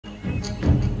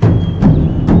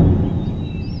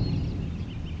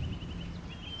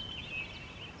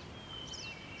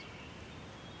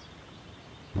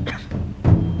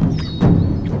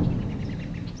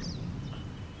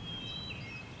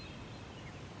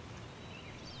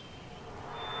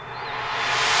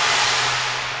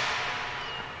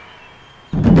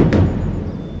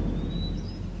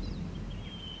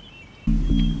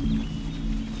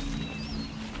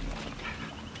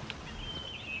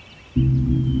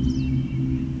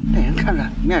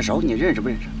面熟，你认识不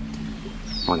认识？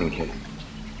王定天。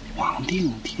王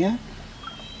定天。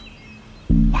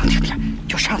王定天，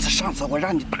就上次我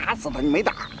让你打死他，你没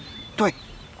打。对。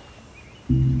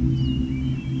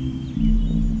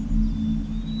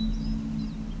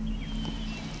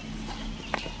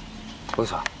不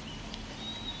错，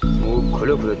我看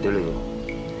了得了哟。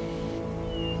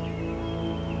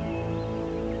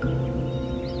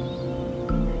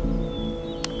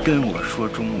跟我说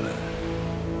中文。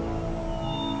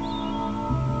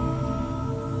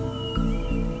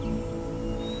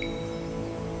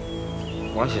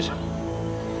王先生，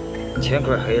天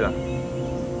快黑了，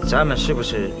咱们是不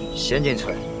是先进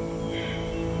村？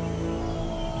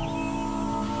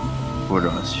不着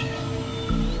急。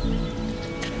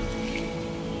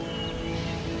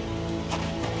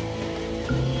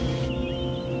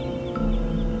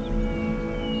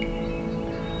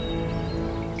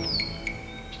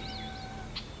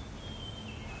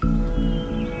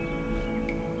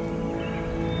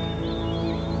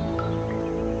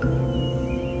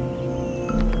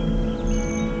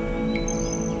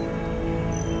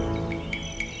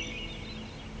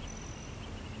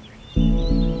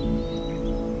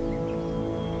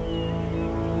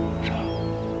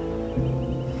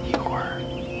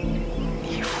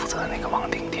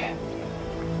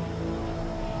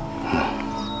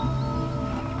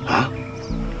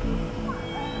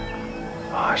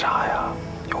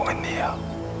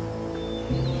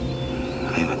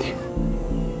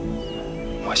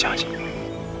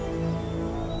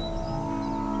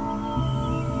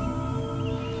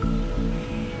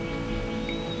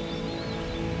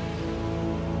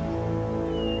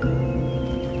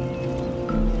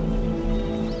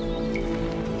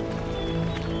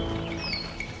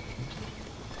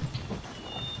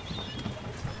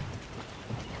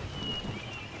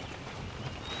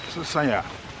 三爷，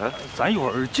咱一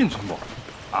会儿进村不？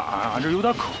俺这有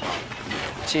点渴。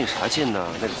进啥进呢？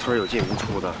那个村有进无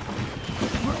出的。不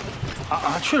是，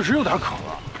俺确实有点渴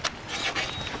了。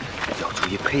要注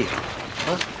意配合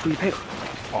啊，注意配合。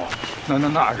哦，那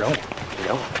俺忍会儿，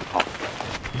忍会儿。好。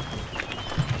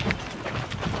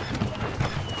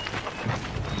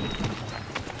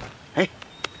哎，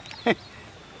嘿，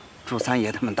祝三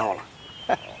爷他们到了。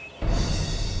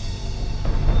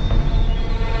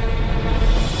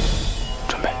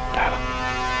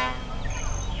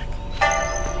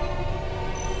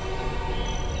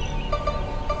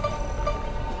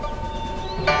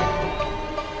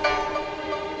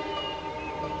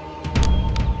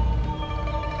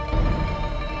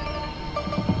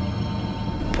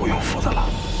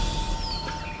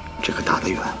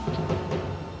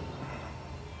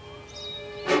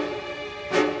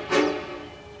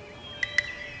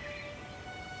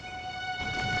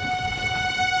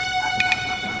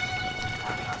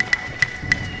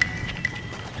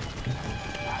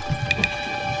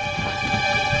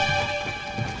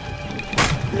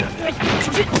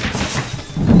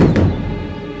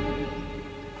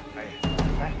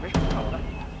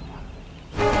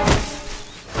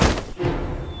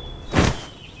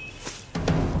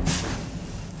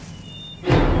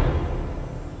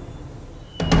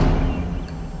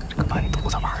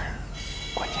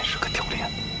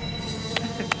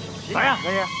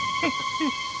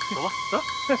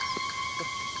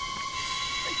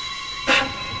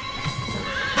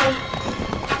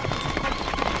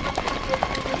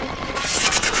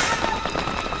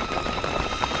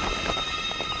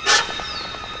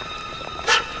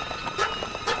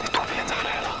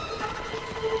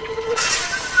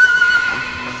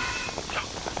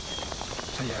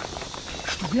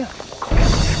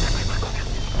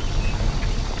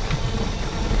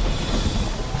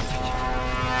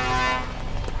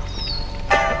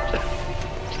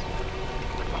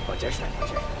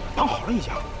 绑好了已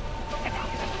经。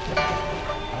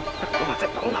再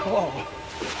绑了。哦。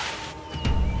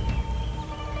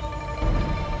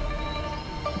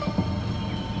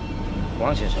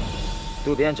王先生，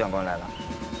渡边长官来了。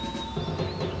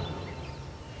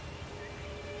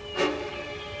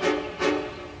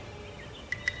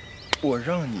我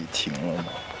让你停了吗？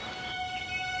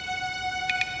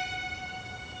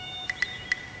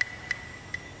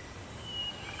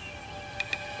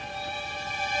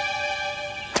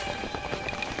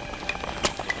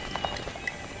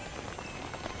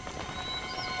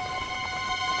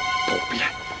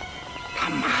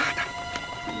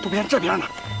 渡边这边呢，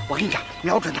我跟你讲，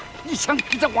瞄准他，一枪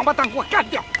给这王八蛋给我干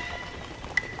掉！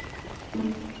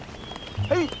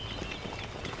哎，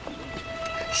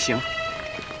行，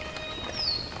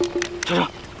车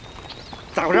长，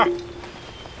咋回事？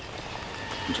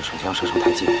你这手枪射程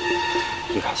太近，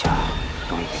一开枪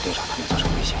容易给队长他们造成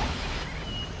危险。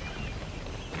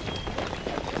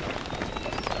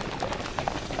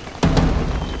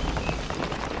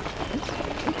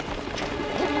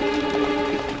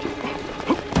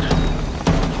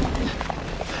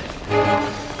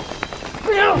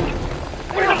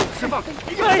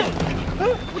放开！哎，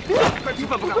快吃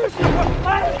饭不干！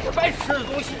哎，白吃的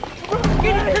东西，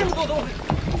给你吃那么多东西，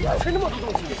你要吃那么多东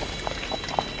西，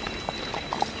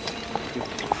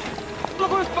老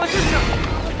公放心点。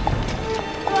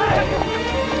哎，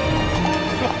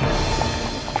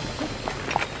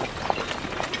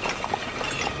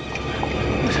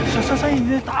三爷，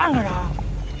你打俺干啥？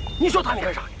你说打你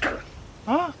干啥？你看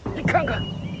看啊，你看看。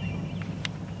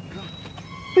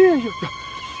哎呀！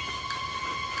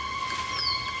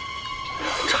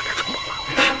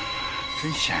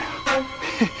 真险呀！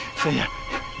三爷，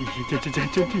你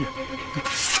真厉害！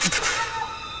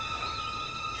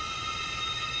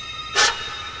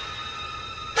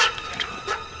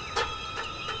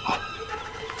好。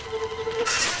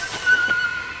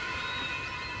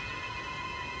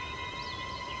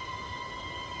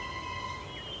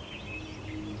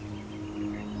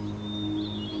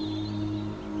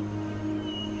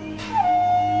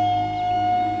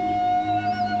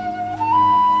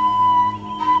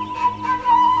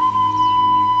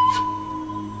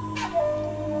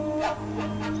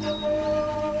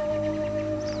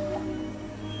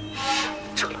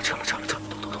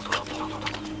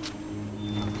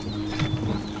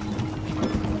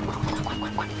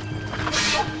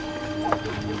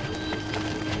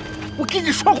我跟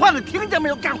你说话呢，听见没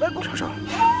有？赶快滚！少少，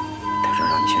他说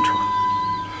让你先撤。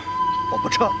我不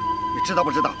撤，你知道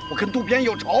不知道？我跟渡边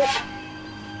有仇。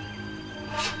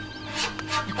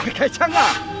你快开枪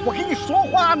啊！我跟你说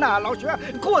话呢，老薛，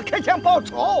你给我开枪报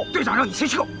仇。队长让你先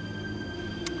撤。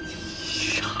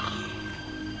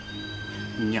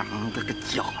娘的个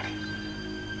叫嘞！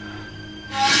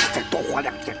你再多活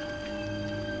2天。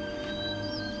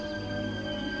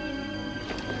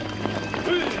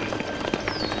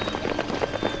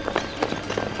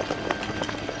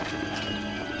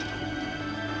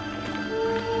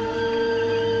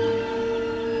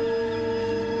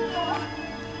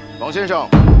 王先生，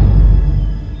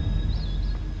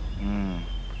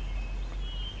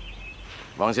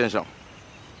王先生，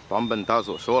坂本大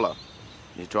佐说了，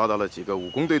你抓到了几个武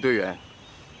工队队员，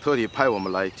特地派我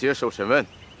们来接受审问。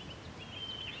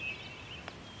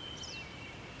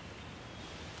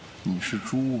你是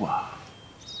猪吧？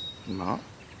啊，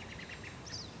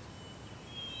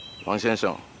王先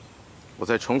生，我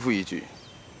再重复一句，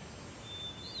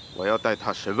我要带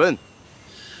他审问。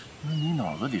 那你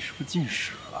脑子里是不是进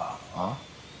屎了啊？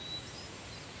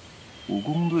武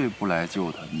工队不来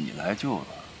救他，你来救他，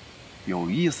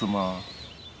有意思吗？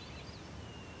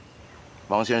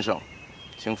王先生，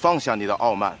请放下你的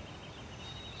傲慢。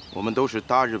我们都是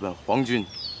大日本皇军，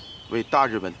为大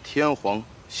日本天皇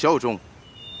效忠。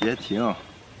别停！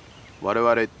我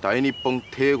々大日本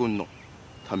帝軍の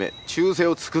ため忠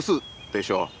誠を尽くすで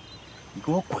しょう。你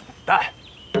给我滚蛋！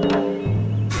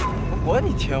 管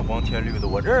你天黄天绿的，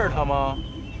我认识他吗？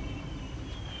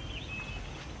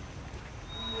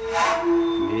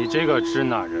你这个支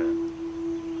那人，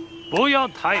不要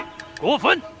太过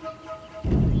分。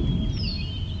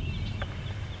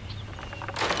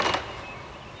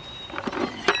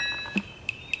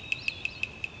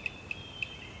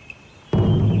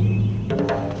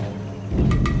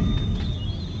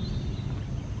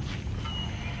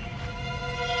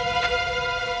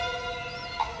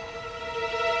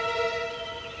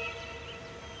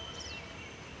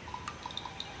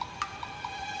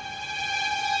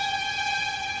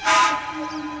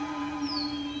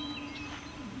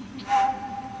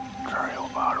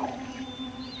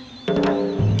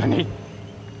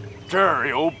这儿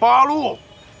有八路，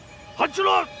喊起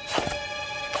来！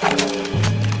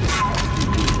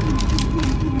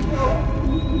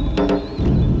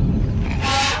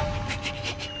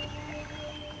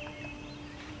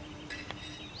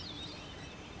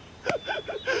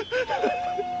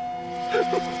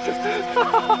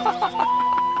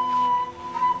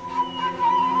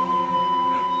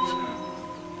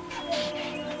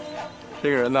这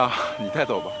个人呢，你带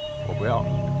走吧，我不要。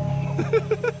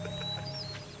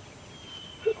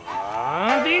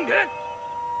啊，定天！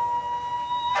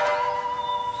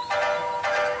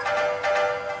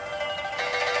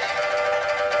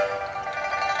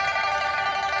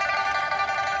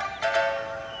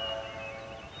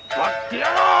我点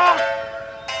了！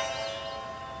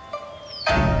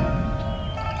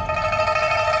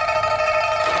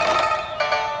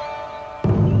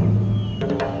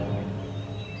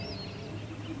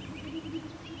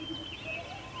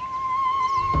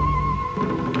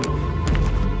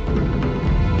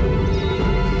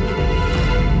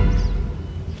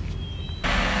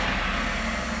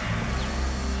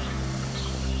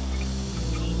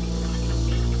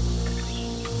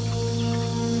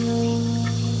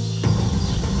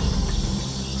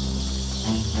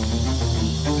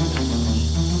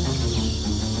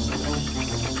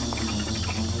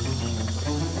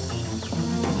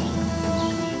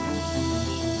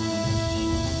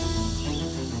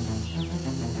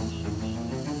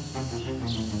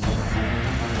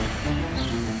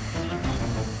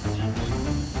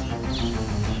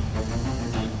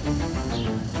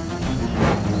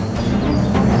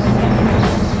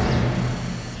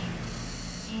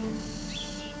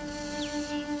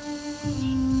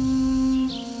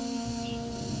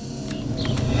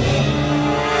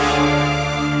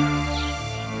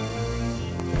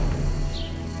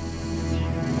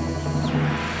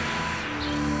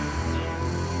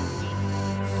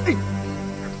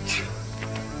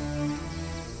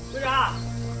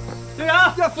队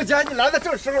长，呀，付坚，你来的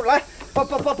正时候，来，帮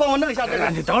我弄一下这个。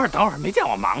你等会儿，没见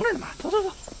我忙着呢吗？走。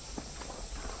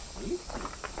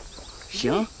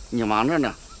行，你忙着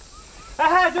呢。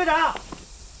哎，队长。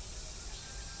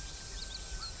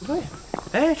不对，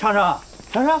哎，长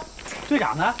生，队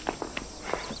长呢？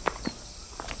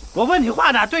我问你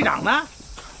话呢，队长呢？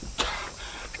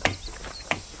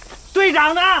队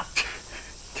长呢？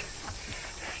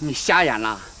你瞎眼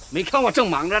了？没看我正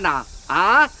忙着呢？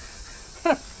啊？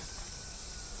哼！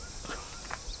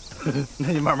那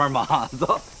你慢慢忙，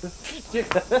走。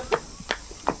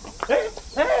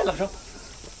哎，老生，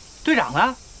队长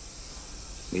呢？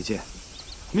没见。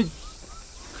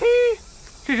嘿，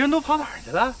这人都跑哪儿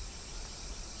去了？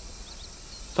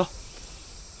走。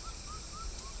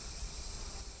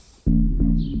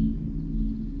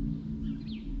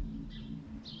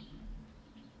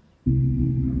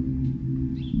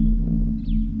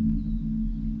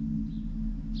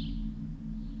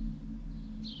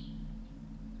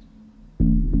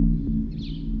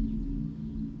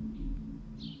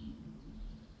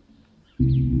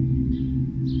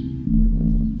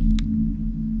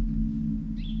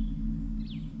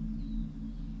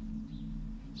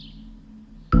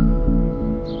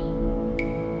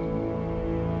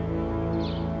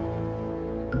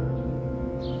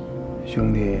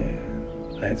兄弟，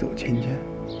来走亲戚？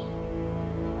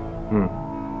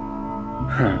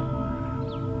哼，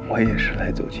我也是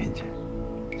来走亲戚，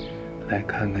来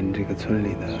看看这个村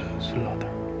里的孙老头。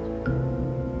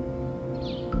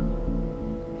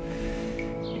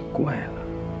也怪了，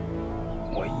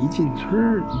我一进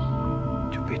村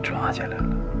就被抓起来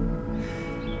了，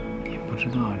也不知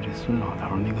道这孙老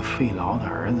头那个肺痨的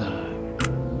儿子，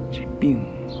这病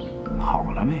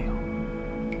好了没有？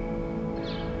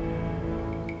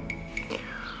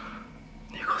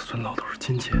孙老头是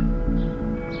亲戚，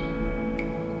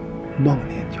忘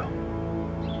年交，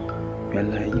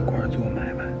原来一块做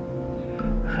买卖，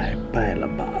还拜了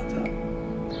把子，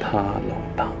他老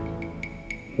大，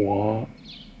我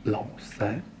老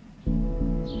三，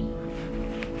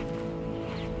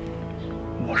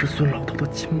我是孙老头的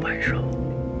亲外甥。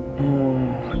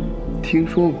哦，听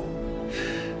说过。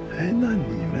哎，那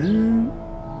你们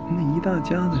那一大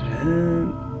家子人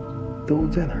都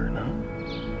在哪儿呢？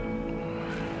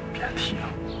别提了，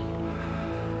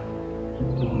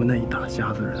我们那一大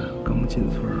家子人刚进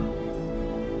村，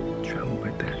全部被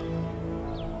逮了。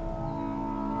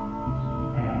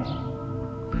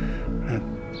那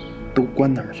都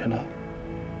关哪儿去了？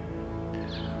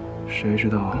谁知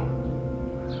道？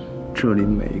这里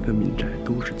每一个民宅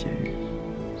都是监狱。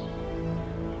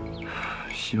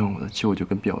希望我的舅舅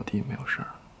跟表弟没有事儿。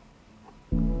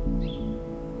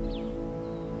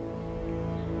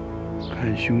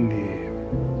看兄弟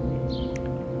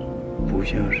不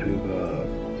像是个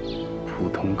普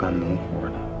通干农活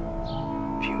的，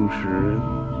平时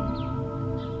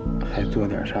还做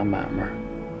点啥买卖？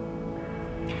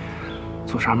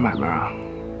做啥买卖啊？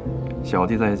小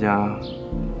弟在家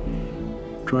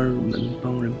专门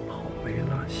帮人跑煤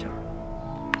拉线儿。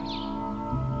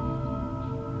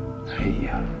哎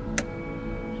呀，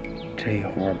这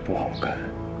活不好干，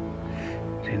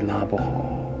这拉不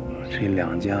好，这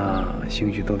两家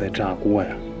兴许都得炸锅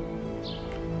呀。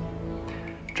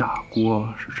炸锅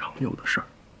是常有的事儿。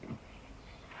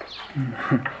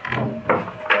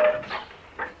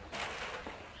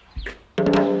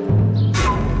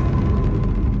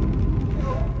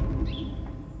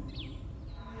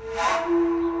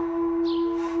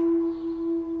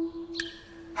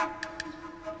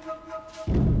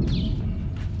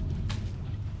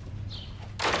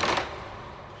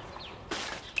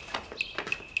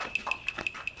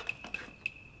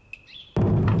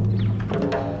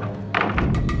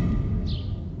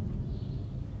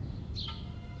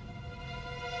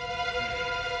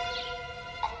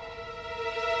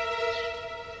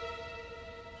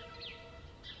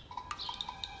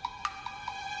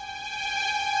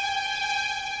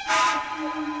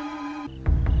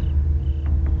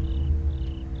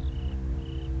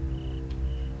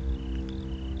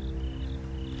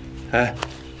哎，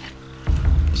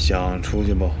想出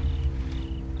去不？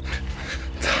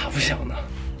咋不想呢？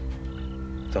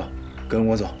走，跟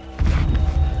我走。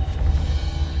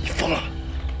你疯了！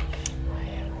哎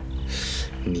呀，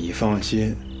你放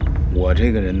心，我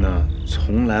这个人呢，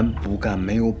从来不干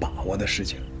没有把握的事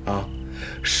情啊。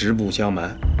实不相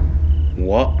瞒，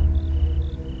我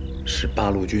是八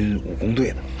路军武工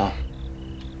队的啊。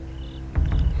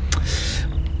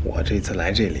我这次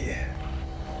来这里，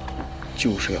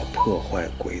就是要破坏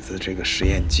鬼子这个实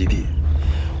验基地。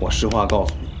我实话告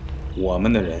诉你，我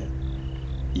们的人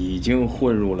已经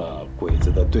混入了鬼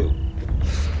子的队伍。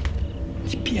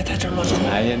你别别在这儿乱说。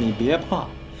哎呀，你别怕，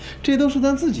这都是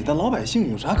咱自己的老百姓，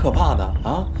有啥可怕的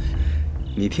啊？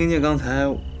你听见刚才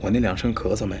我那2声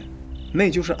咳嗽没？那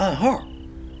就是暗号。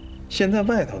现在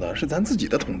外头的是咱自己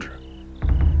的同志。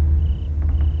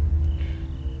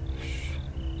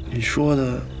你说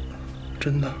的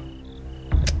真的？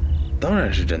当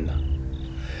然是真的。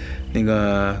那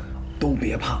个都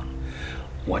别怕，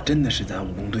我真的是咱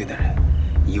武工队的人。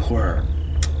一会儿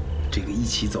这个一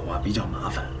起走啊比较麻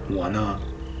烦，我呢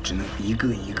只能一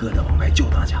个一个的往外救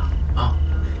大家啊。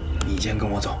你先跟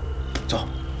我走，走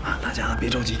啊，大家别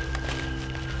着急。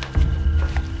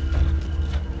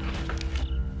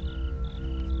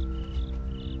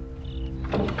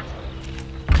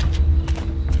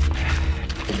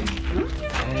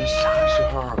咱啥时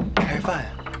候开饭呀？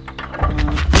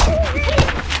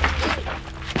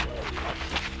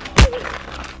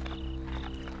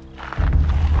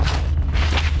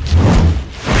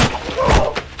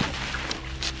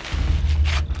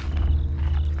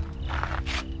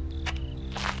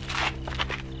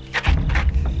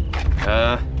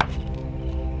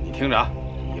你听着啊，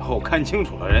以后看清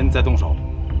楚了人再动手，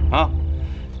啊！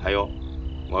还有，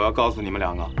我要告诉你们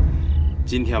2个，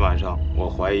今天晚上我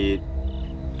怀疑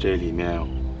这里面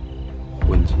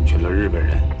混进去了日本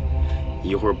人，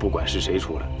一会儿不管是谁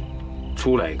出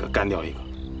来一个干掉一个，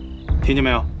听见没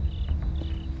有？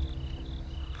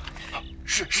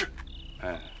是。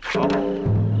哎，好，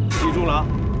记住了啊，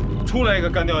出来一个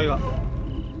干掉一个。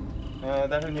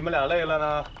但是你们俩累了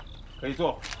呢，可以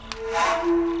坐。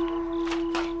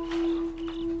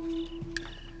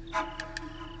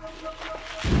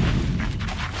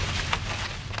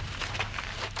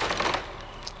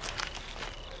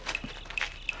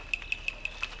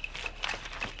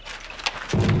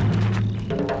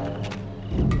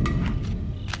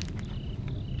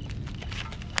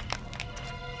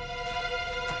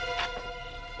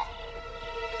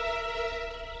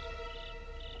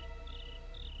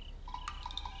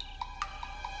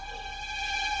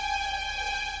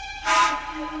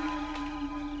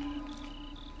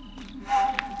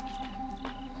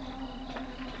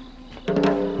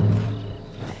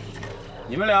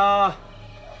你们俩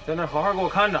在那好好给我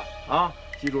看着啊！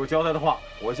记住交代的话，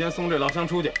我先送这老乡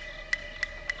出去。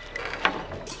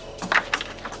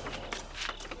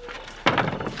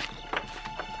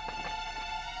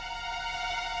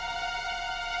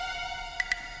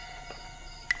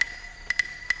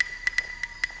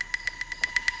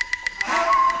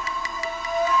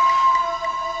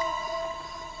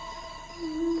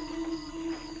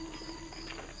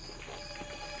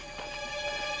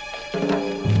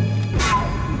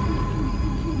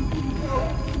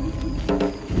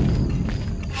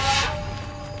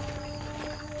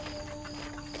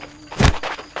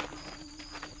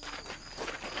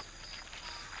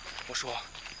我说，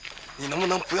你能不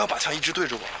能不要把枪一直对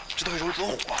着我，这东西容易走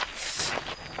火。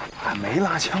俺没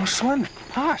拉枪栓呢，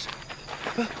怕啥？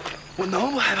我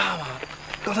能不害怕吗？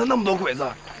刚才那么多鬼子，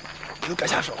你都敢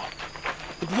下手，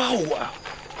你不怕后果呀？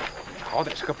你好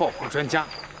歹是个爆破专家，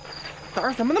胆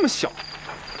儿怎么那么小？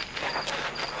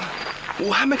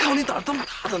我还没看过你胆儿这么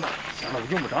大的呢。行了，我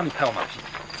用不着你拍我马屁，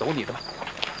走你的吧。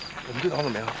我们队长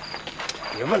怎么样？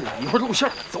别问了，一会儿露馅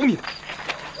儿，走你的。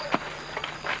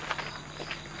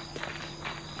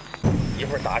一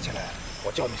会儿打起来，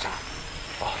我叫你啥？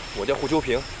啊，我叫胡秋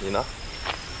平，你呢？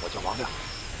我叫王亮。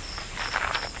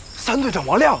3队长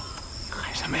王亮，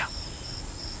喊什么呀？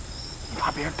你怕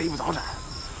别人逮不着咱？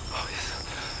不好意思，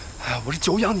哎呀，我是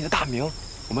久仰你的大名，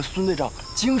我们孙队长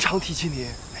经常提起你，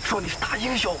说你是大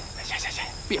英雄。行，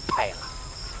别拍了。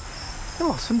那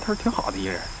老孙头挺好的一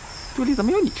人，队里怎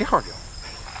么有你这号人？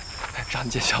让你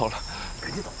见笑了，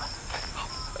赶紧走吧。好。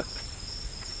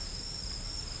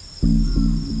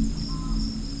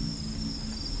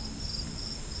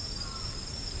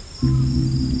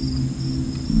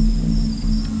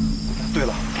对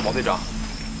了，王队长，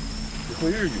你会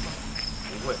日语吗？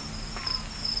不会。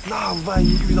那万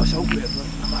一遇到小鬼子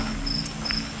怎么办？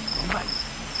万一，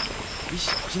你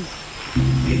小心点，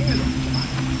别遇到就完。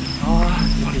啊，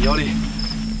有理。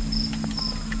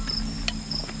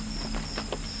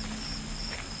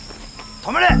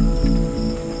同志们，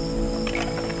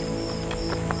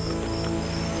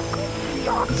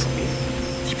鸭子，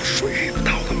你不是说遇不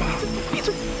到的吗？闭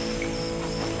嘴！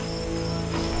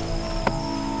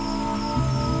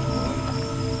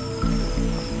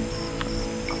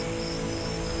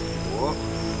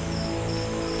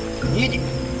你的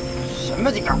什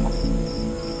么的干活？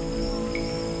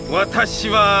我他希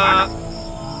望。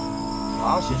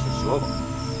王先生说过，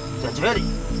在这里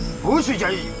不许讲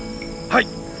日语。嗨。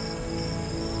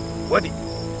我的，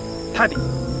他的，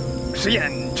实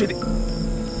验确定。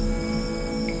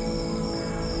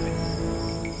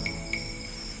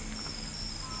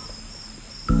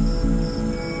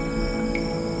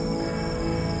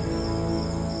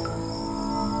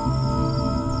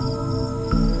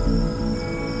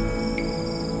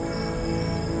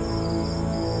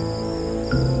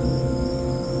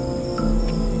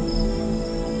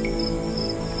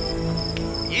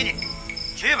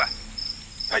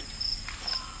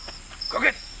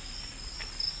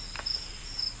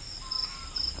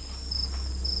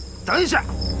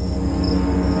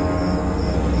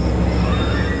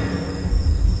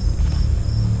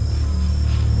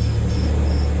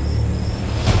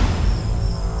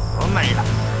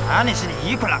哪里是你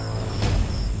一个人？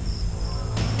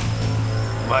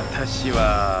私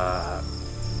は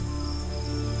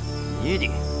你的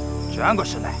转过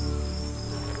身来，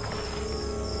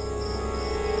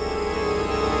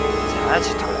抬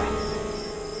起头来。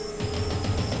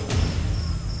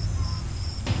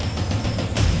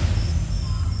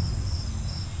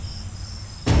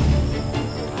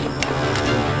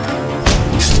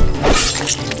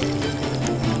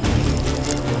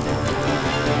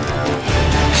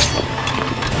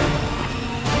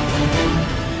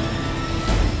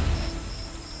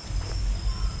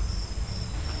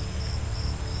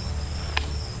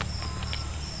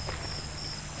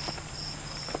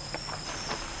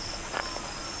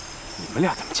 你们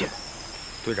俩怎么进来？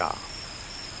队长，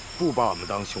不把我们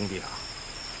当兄弟啊？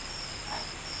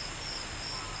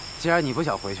既然你不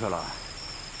想回去了，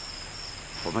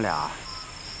我们俩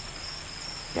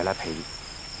也来陪你。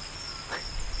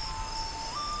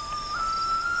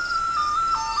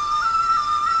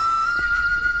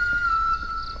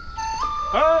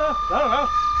来了！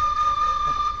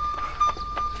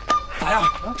咋样？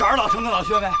找着老陈跟老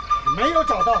薛没？没有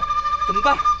找到，怎么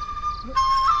办？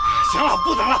行了，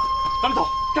不等了。 咱们走，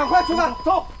赶快出发，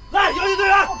走！来，游击队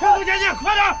员，快速前进，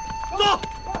快点，走！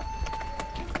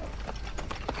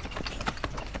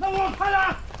那我们快点，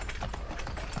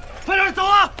快点走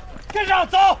啊！跟上，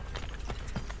走！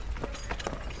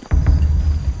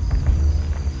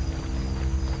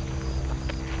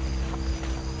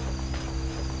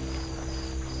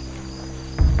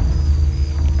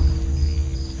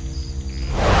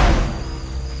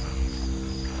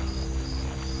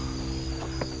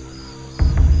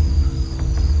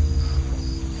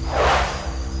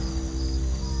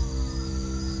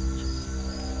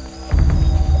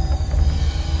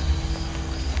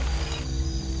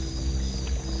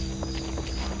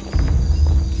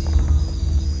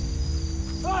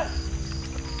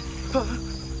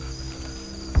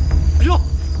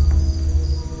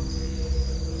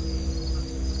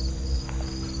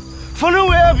方政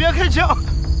委，别开枪！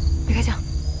别开枪！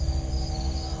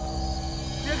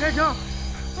别开枪！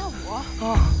那我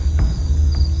啊！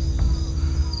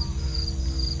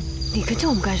你跟着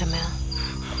我们干什么呀？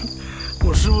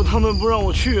我师傅他们不让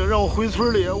我去，让我回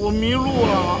村里，我迷路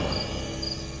了。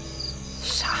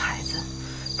傻孩子，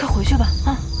快回去吧！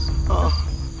啊！啊！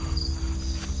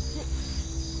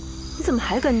你怎么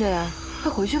还跟着呀？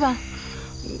快回去吧！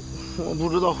我不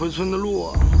知道回村的路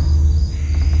啊。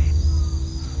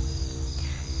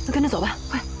 那跟着走吧，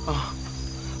快！啊！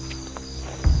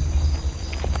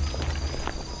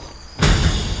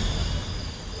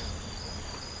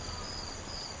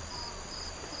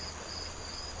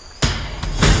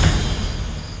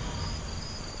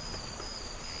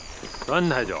段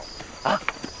台长啊，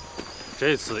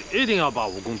这次一定要把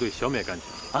武工队消灭干净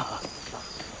啊！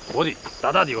活的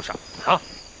大大的有赏啊！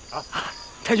啊！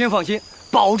太君放心，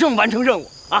保证完成任务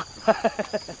啊！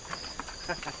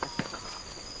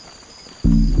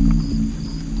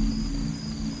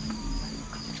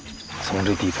从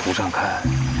这地图上看，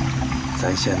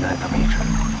咱现在的位置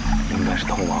应该是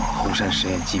通往后山实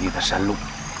验基地的山路。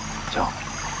瞧，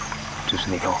这是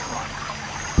那条河。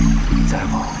再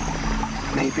往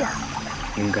那边，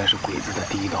应该是鬼子的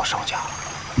第一道哨卡。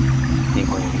那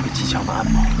块有一个机枪的暗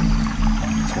堡。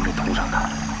从这图上看，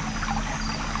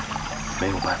没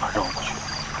有办法绕过去，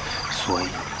所以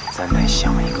咱得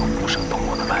想一个无声通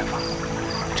过的办法。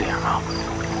这样啊，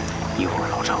一会儿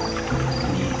老赵，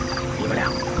你们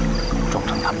俩。 装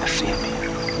成他们的实验品，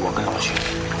我跟老薛，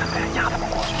咱们俩押他们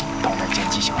过去，到那儿见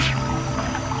机行事。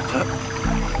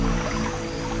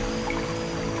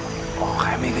哦，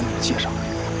还没跟你们介绍，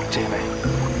这位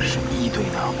是1队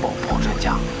的爆破专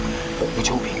家胡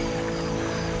秋平。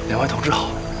两位同志好，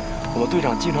我们队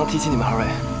长经常提起你们2位。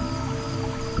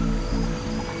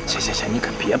行，你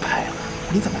可别拍了，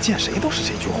你怎么见谁都是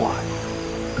这句话呀？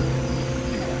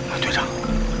队长。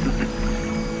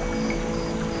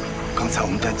 刚才我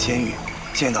们在监狱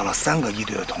见到了3个1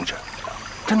队的同志，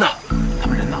真的？他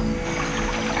们人呢？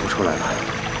都出来了，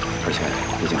而且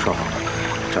已经说好了，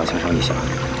只要枪声一响，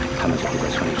他们就会在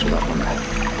村里知道我们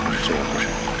都是支援护士。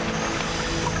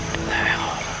太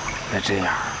好了，那这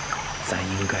样，咱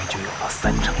应该就有了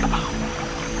3成的把握。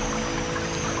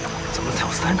怎么才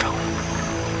有3成？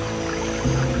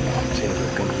这个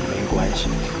跟你没关系，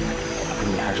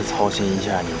你还是操心一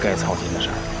下你该操心的事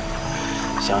儿。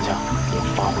 想想，也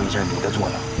发挥一下你的作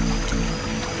用。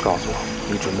告诉我，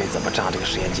你准备怎么炸这个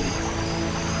实验基地？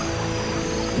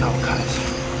让我看一下。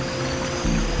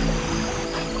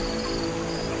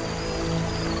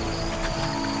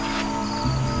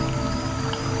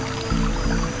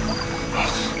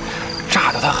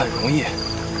炸的它很容易，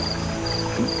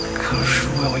可是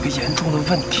我有一个严重的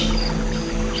问题。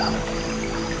啥问题？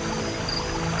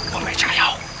我没炸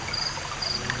药。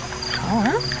啥玩意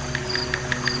儿？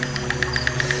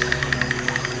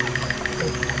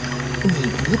你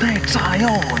不带炸药，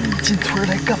你进村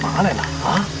来干嘛来了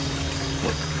啊？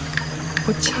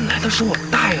我进来的时候我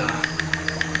带了，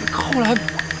后来不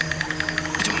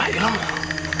就没了吗？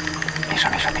没事。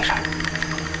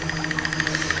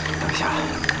等一下，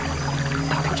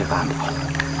打掉这个暗堡，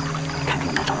肯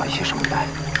定能找到一些手榴弹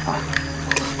啊！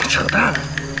扯淡！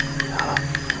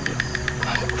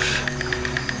不是，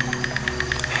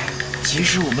即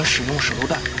使我们使用手榴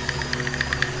弹，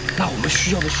那我们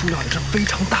需要的数量也是非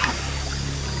常大的。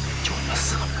就我们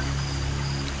4个人，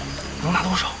能拿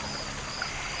多少？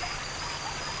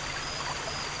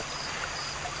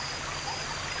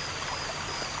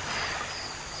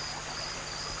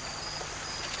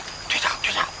队长。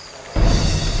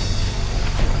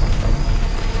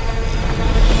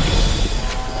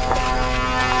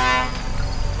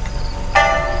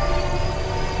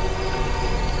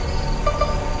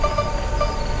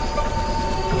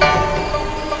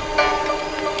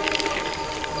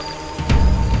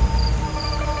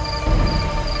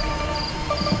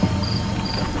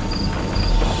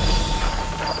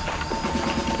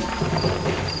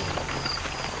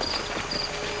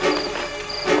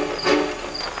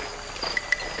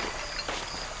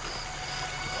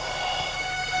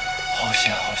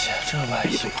好险，这万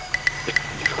一……你是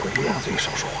鬼呀，嘴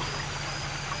少说话。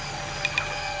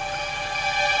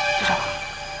队长，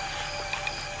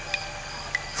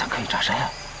咱可以炸山呀！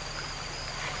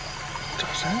炸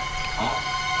山？啊，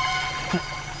不是，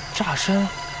炸山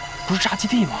不是炸基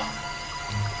地吗？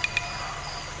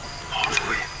好主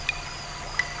意。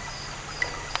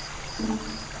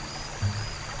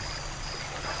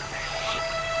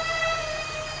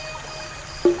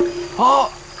啊！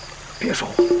别说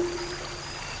话，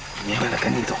明白了，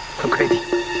赶紧走，快点。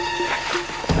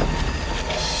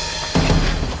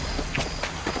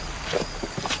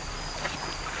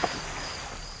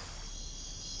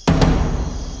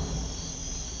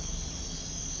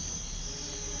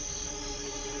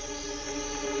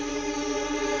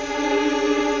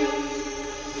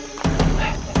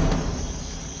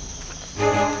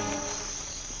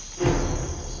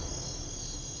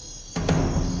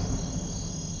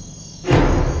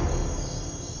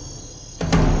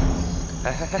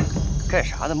干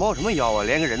啥呢？猫什么腰啊？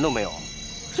连个人都没有。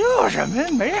这什么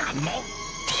没啥猫，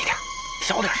低点，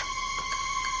小点声。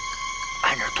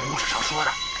按照图纸上说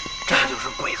的，这就是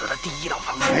鬼子的第一道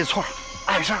防线。没错，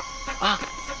按上啊！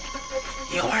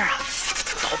一会儿啊，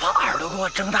都把耳朵给我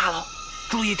睁大了，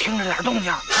注意听着点动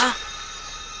静啊！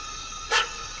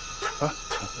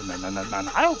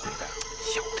哪有鬼的？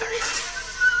小点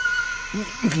声。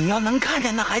你要能看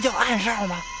见，那还叫暗哨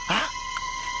吗？啊？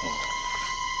哦，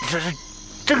这是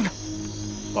睁着。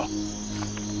哦。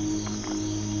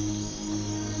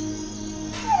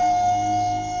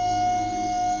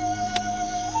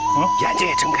眼睛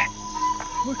也睁开。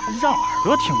我是让耳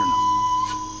朵听着呢。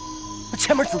那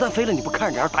前面子弹飞了，你不看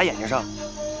着点，打眼睛上？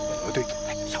对，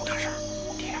小点声，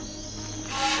爹。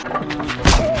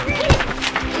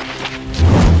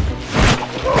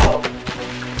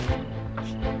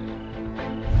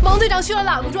王队长去了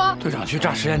哪个庄？队长去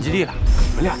炸实验基地了。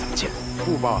你们俩怎么进来？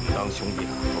不把我们当兄弟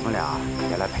了，我们俩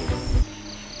也来陪你。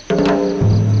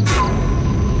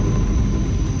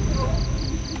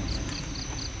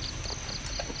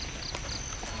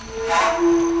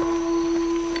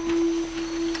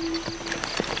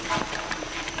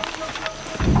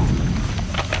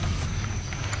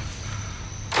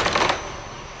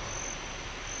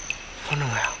方政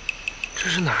委啊，这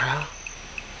是哪儿啊？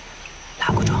大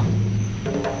古庄。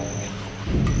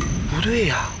不对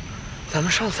呀，咱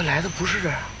们上次来的不是这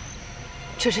儿。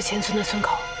这是前村的村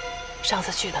口，上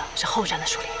次去的是后山的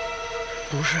树林。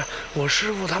不是，我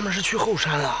师傅他们是去后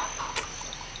山了。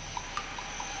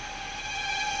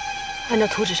按照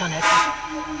图纸上来看，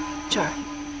这儿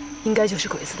应该就是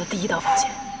鬼子的第一道防线，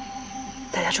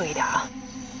大家注意点啊！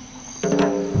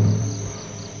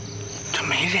这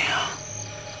没人啊！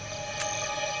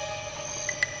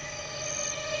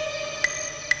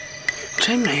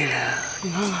真没人，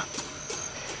你看看。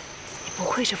你不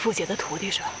愧是傅姐的徒弟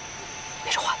是吧？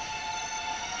别说话。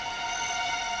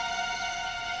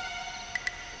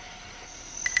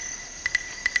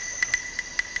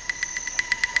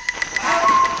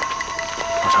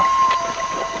老程，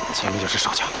前面就是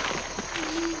哨墙。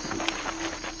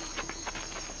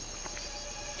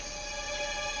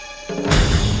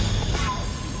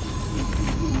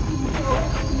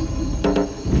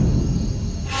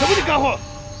什么的干活？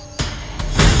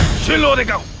巡逻的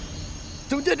干活。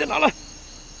证件在哪了？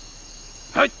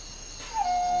哎，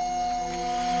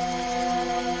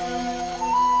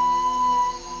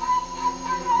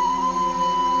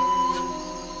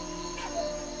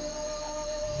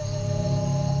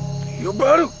有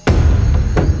本领！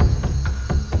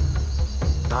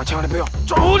拿枪的不要，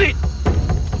走你！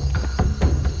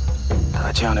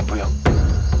拿枪的不要。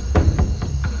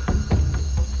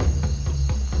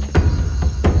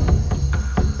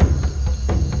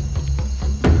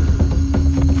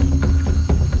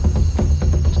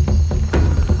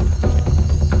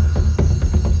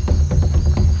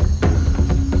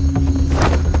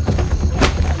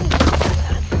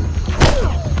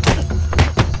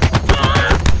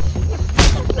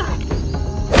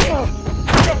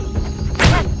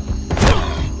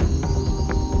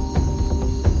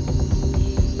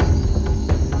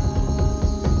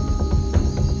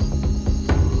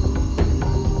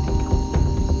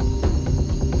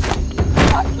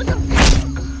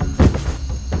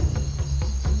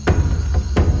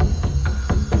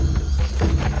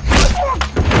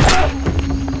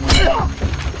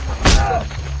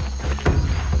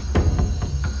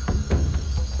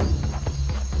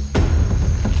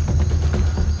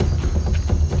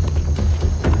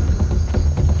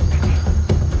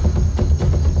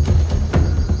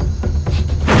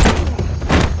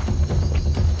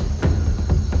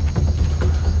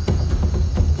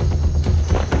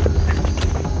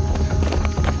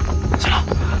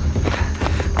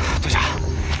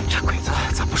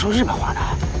 说日本话的，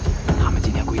他们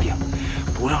今天规定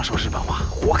不让说日本话，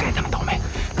活该他们倒霉。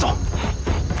走。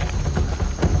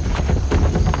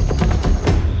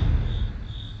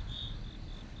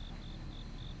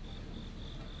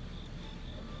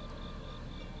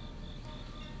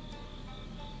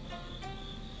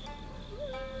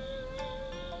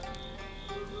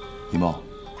姨妈。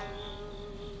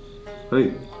は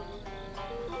い。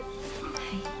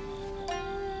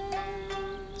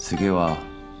次は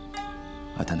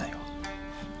当たんないよ。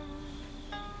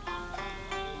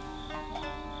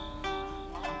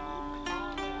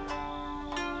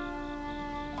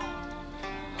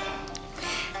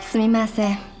すみま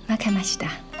せん、負けました。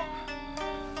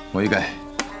もう一回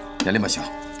やりましょ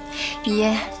う。い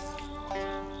え、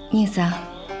兄さん、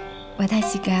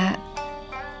私が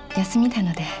休みた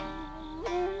ので。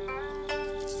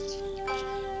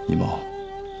今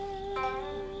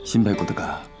心配事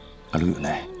があるよ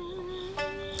ね。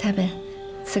多分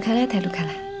疲れてるから。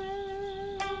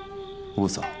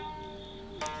嘘。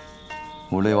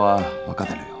俺は分かっ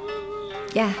てるよ。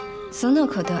いや、その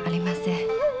ことありません。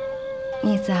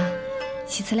兄さん、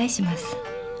失礼します。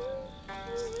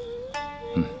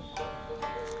うん。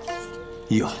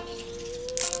いいよ。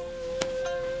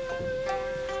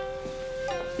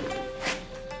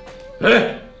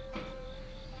哎，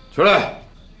出来！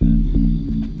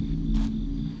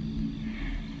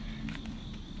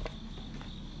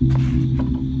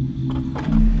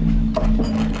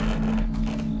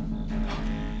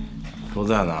都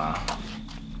在哪？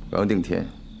王定天，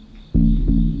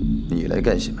你来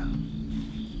干什么？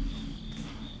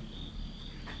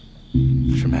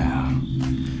师妹啊，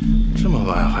这么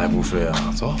晚还不睡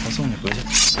啊？走，我送你回去。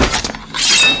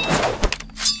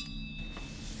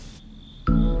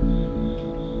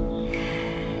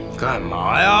干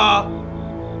嘛呀？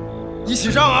一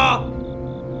起上啊！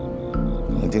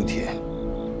王定天，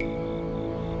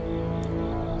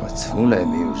我从来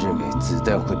没有认为子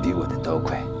弹会比我的刀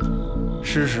快。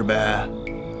试试呗。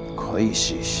可以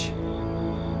试试。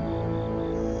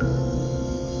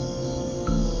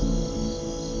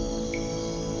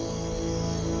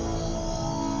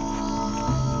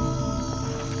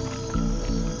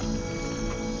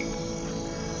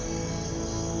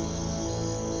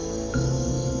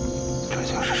这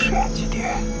就是实验基地，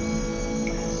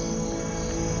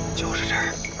就是这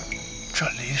儿。这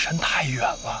离山太远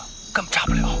了，根本炸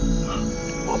不了。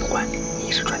我不管，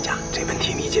你是专家，这问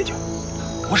题你解决。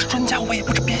我是专家，我也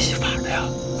不是变戏法的呀。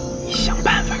你想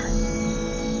办法。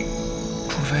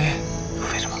除非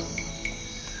什么？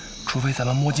除非咱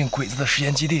们摸进鬼子的实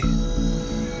验基地，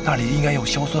那里应该有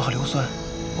硝酸和硫酸，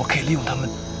我可以利用它们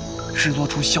制作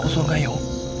出硝酸甘油，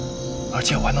而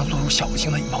且我还能做出小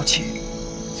型的引爆器。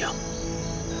行。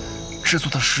制作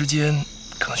的时间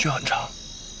可能需要很长，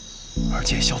而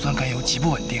且硝酸甘油极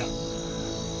不稳定。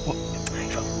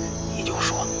你就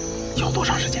说要多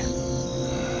长时间？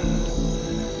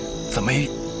怎么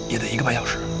也得1个半小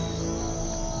时。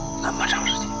那么长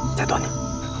时间，再短点。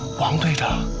王队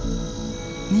长，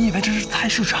你以为这是菜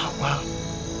市场吗？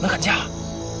能砍价？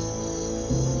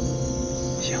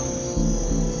行，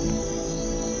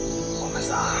我们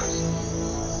仨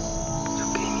就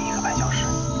给你1个半小时。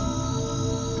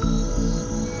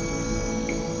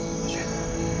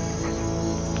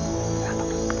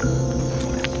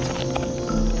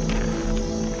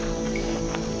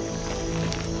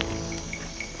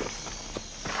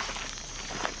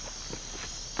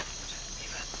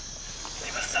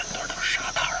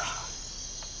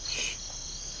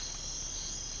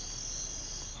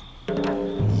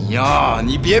娘，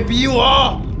你别逼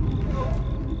我！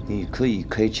你可以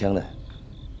开枪了。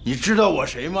你知道我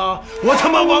谁吗？我他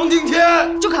妈王定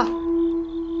天！住口！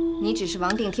你只是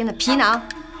王定天的皮囊。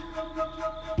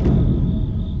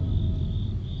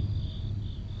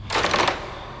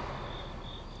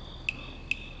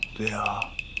对啊，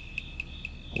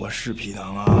我是皮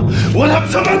囊啊！我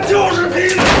他妈就是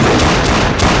皮囊！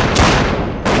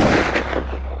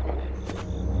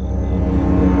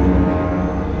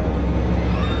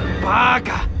八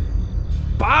个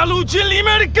八路军里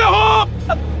面的干活，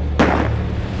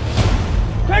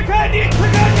快看你，快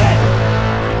看你！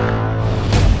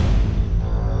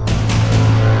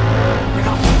别搞！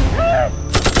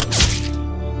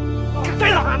在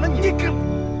哪呢？你个！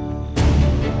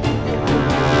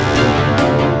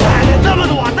来了这么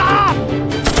多的！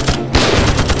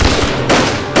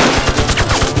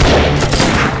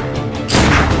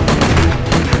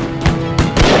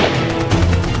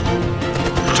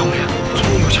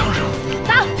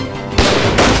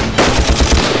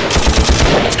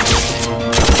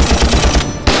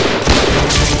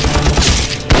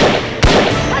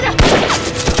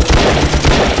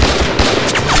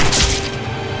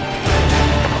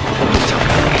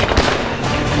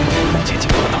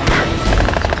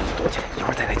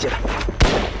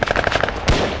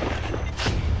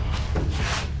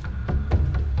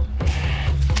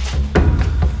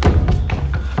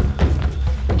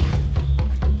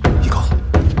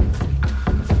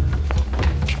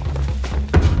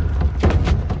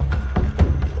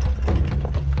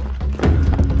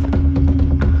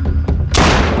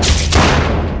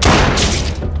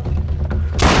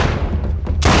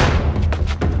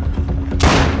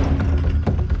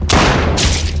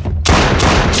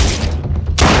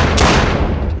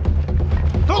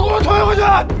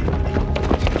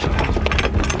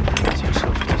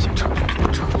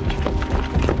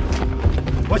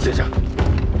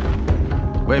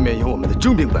外面有我们的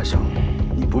征兵板上，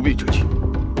你不必出去。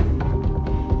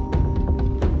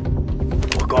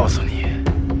我告诉你，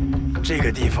这个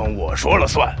地方我说了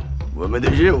算。我们的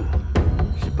任务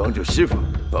是帮助师傅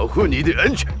保护你的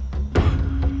安全。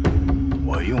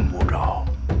我用不着。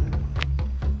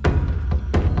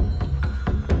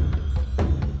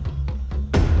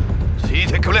齐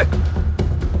天口令。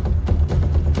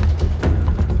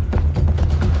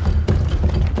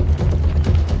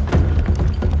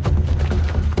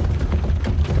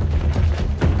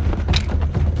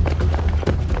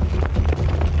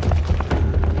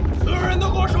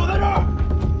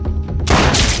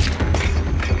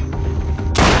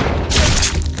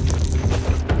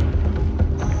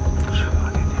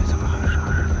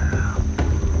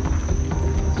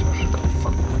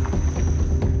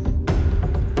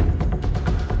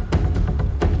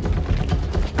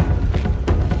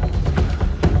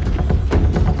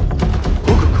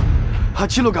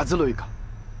 七路嘎子路一个，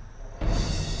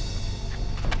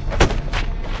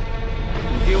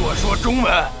你给我说中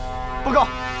文。报告，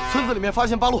村子里面发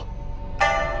现八路。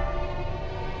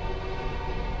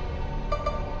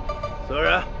所有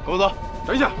人，跟我走，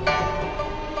等一下。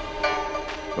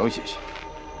王先生，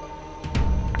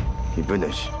你不能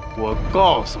是。我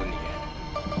告诉你，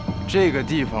这个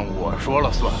地方我说了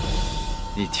算，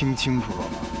你听清楚了吗？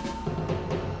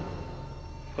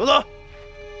跟我走。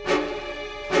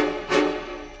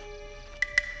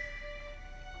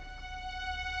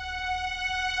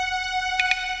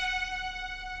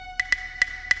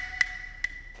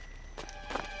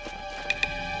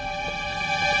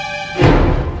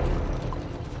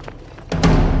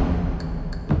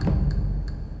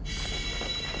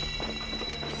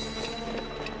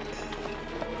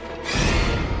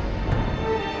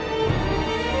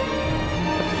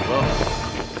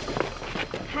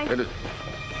 来了。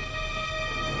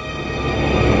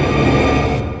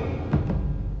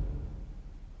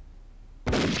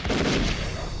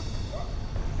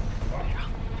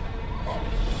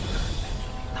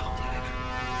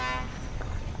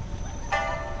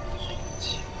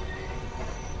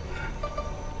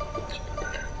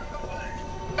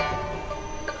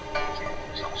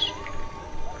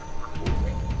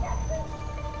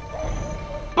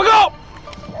报告。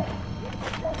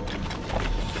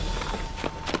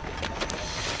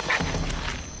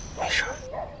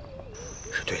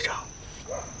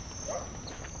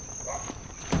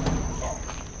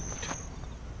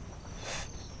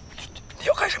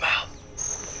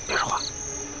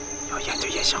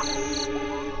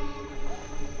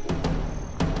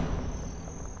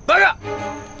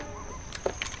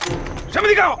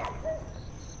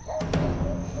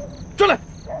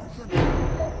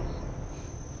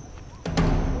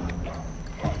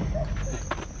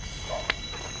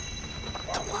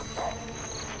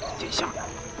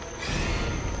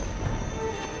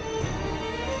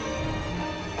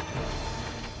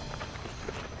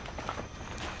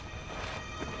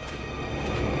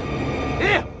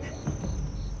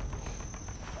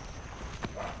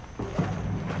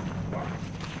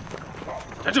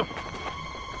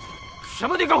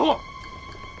的高空，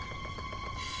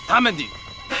他们的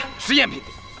实验品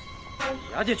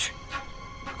押进去，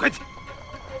快点！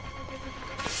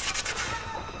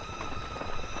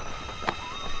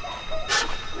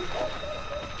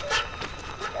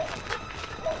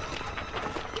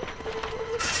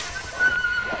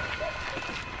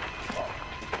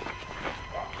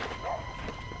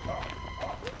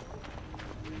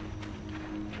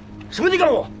什么地干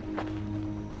部？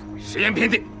实验品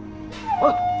的。啊！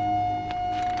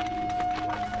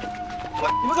喂，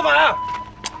你们干嘛呀？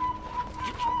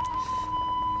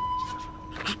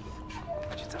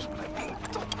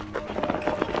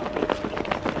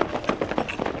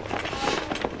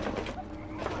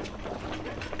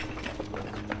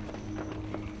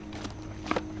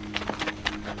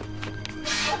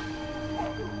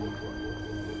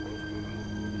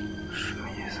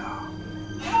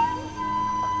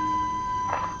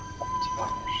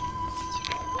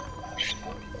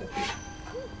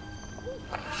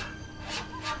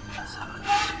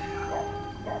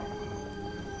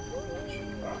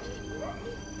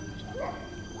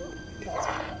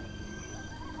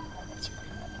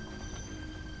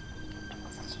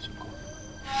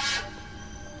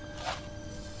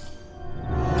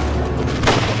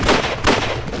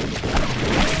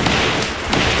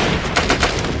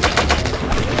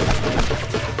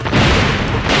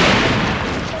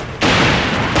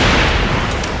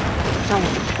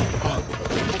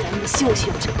稀有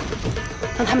这个，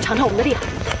让他们尝尝我们的厉害。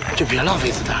就别浪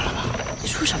费子弹了吧。你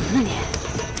说什么呢你？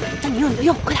那你用你的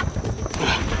用，快点。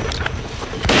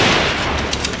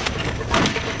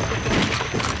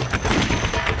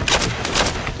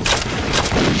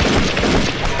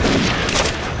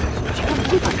不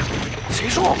会反常，谁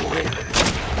说我不会的？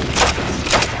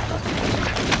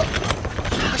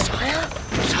啥呀？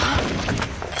啥？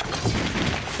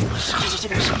这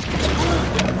边啥？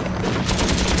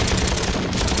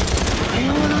哎呦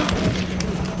我操！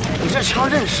你这枪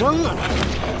认生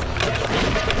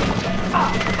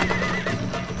啊！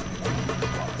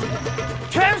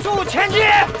全速前进！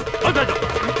等，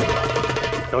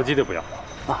着急的不要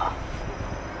啊！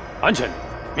安全，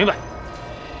明白？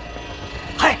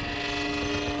嗨。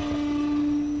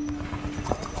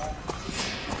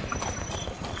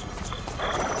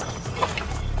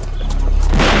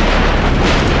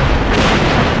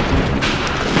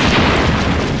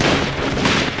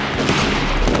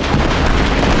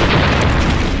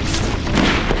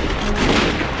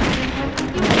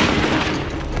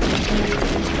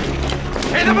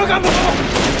谁他妈敢跑？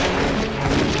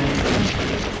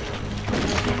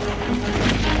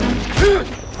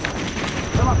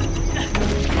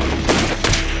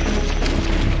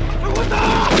给我打！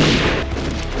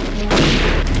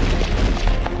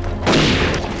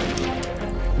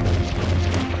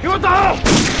给我打！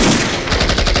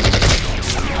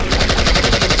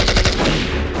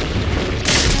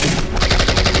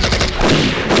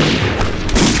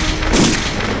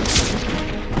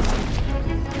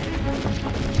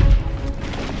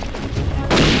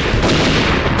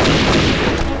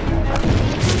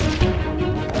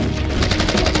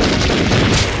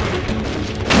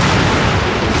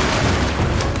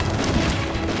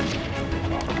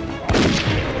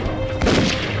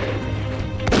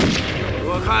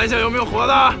看一下有没有活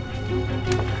的。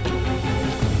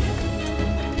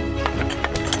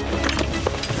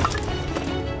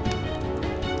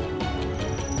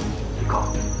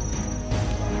高。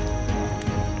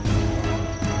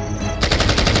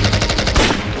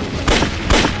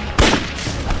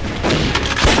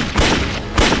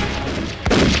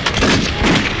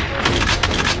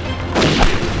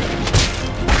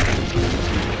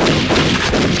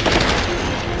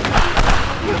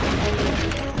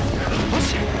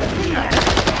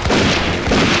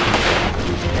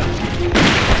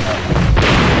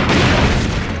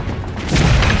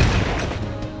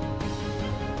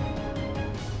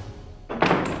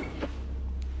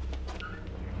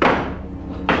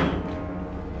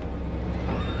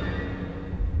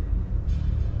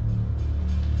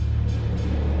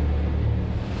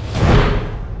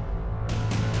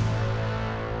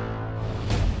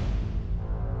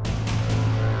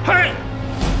嘿，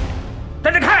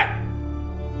带着开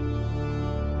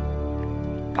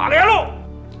，8个沿路，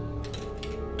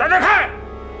带着开。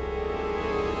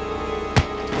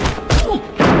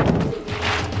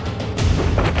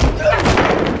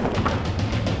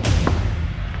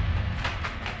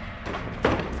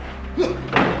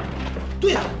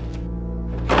队长，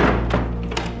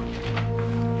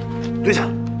队长，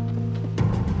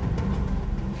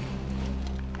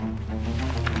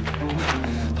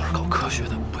都是搞科学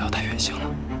的，不要太远行了。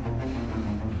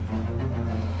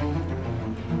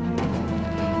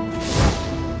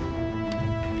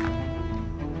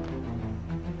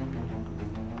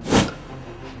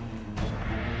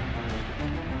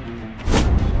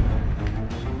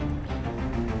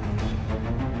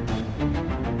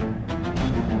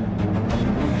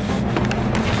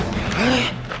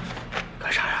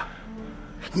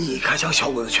你可将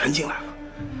小鬼子全进来了，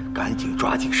赶紧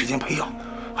抓紧时间配药，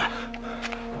快！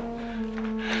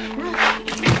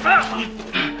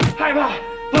害怕，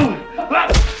来！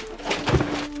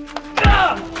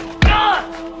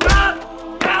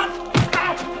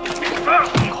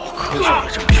搞科学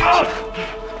也这么学习。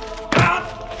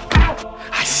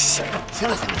哎，行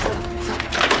了，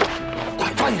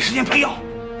快抓紧时间配药，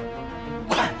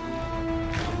快！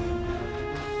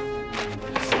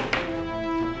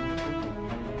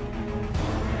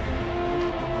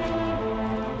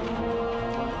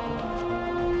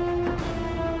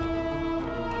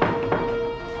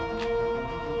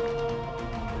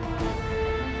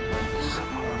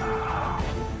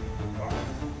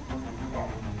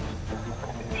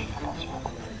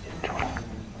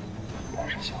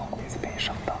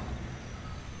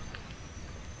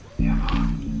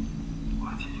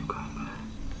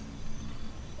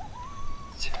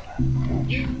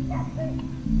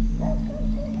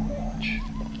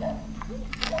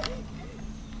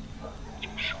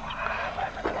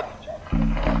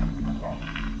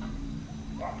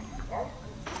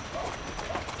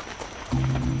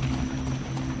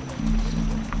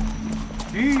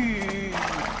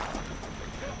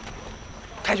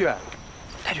太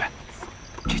君，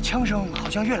这枪声好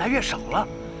像越来越少了，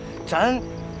咱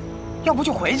要不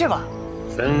就回去吧？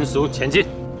神速前进。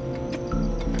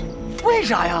为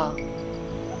啥呀？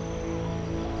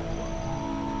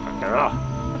哥哥，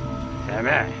前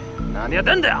面何やっ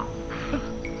てんだよ！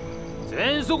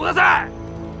全速ください！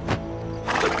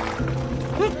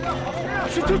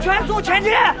全速前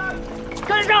进，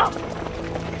跟上！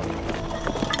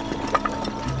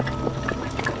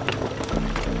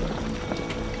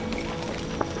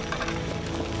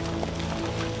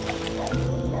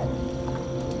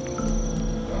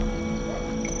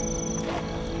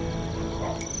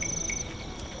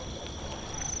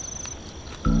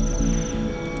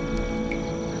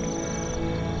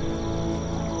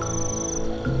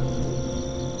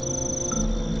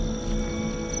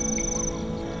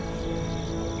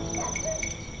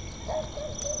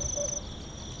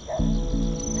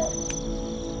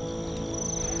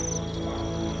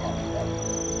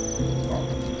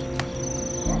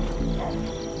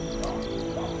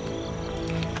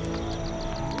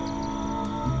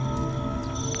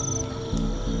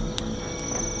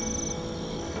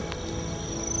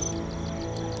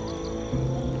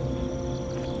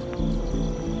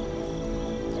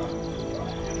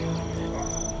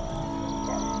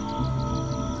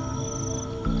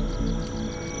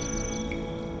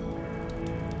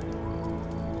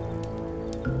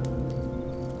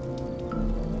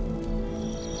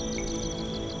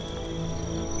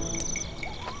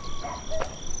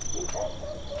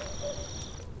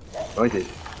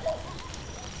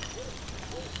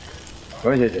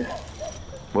王先生，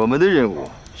我们的任务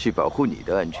是保护你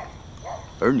的安全，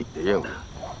而你的任务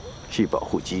是保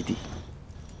护基地。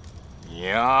你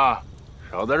呀，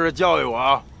少在这教育我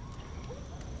啊！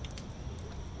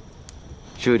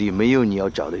这里没有你要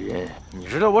找的人。你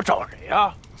知道我找谁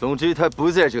呀？总之，他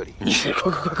不在这里。你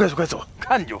快走，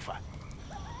看你就烦。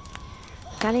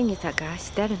誰に探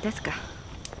してるんですか？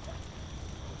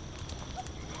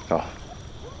あ、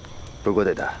どこ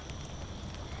でだ？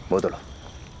戻ろう。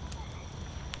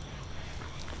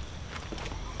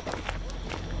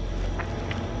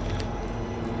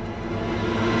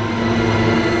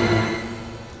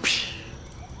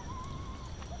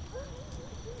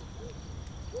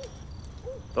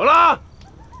走了。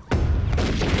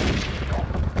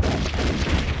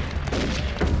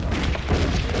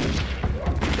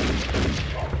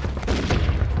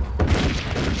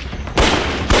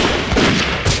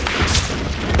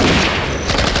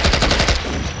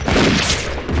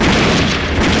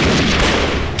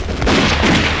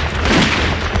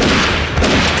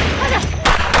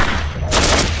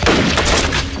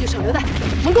右手榴弹，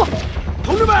猛攻！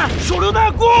同志们，手榴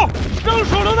弹攻！扔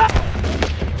手榴弹！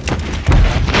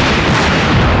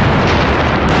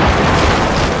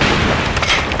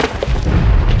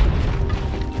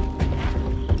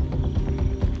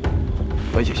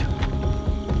文学校。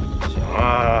行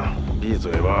啊，闭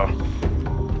嘴吧。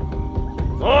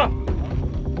走。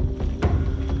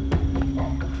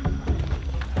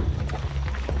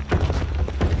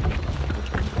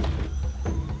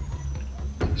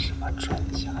什么专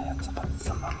家呀？怎么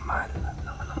这么慢呢？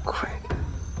能不能快点？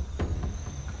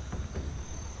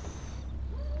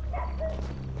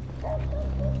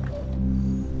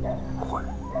坏了，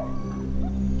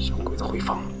小鬼子回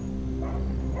防了。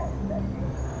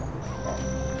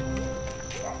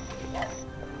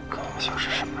可能性是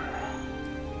什么？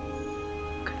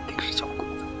肯定是小鬼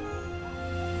子。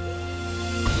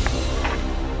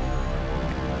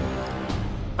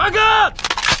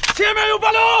前面有八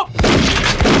路！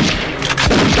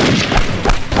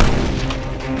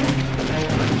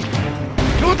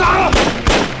给我打！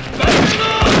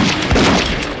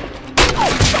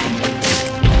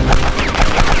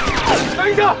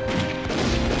等一下！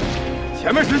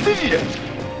前面是自己人，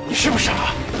你是不是傻？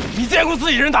你见过自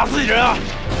己人打自己人啊？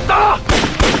打！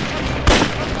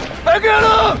别给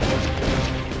了！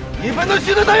你们都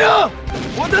记得答应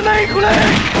我的那一口嘞！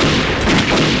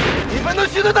你们都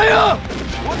记得答应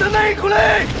我的那一口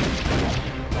嘞！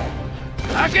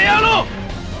打给杨路，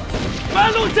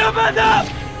半路相反的，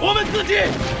我们自己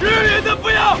日日的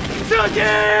不要射击。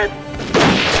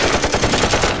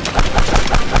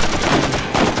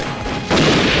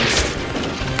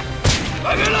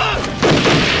打给了！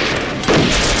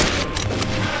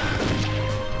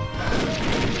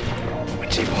我们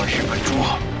这帮日本猪，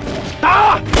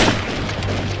打！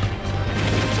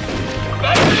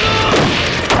打给了！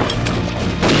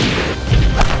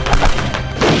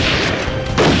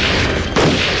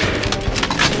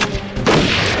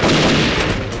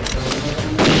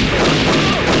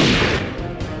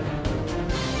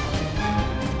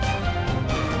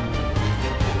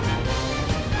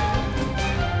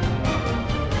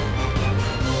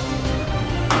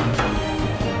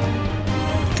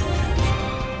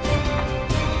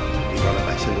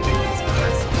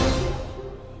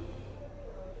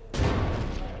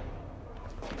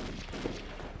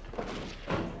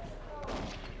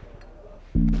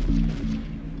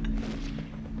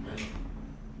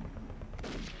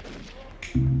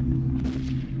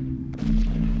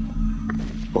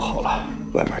不好了，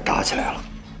外面打起来了，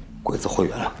鬼子会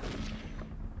员了。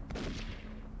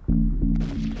你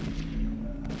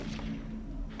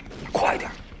快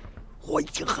点，我已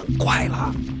经很快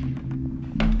了。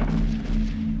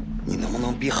你能不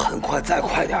能比很快再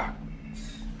快点？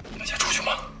能先出去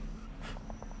吗？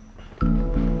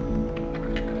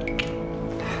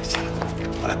行了，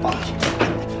我来帮你。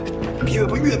别越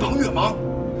帮越忙。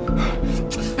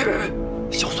别，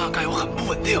硝酸甘油很不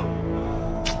稳定。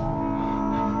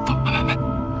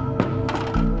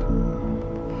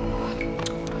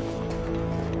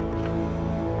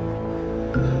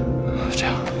这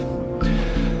样，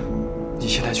你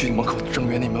现在去门口增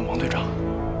援那名王队长，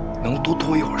能多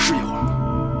拖一会儿是一会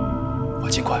儿，我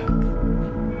尽快。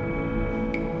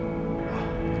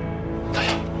大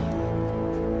侠，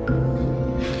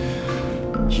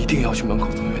一定要去门口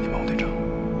增援那名王队长，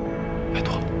拜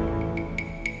托。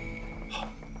好，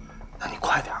那你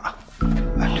快点啊！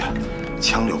哎，对了，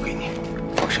枪留给你，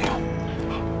放身用。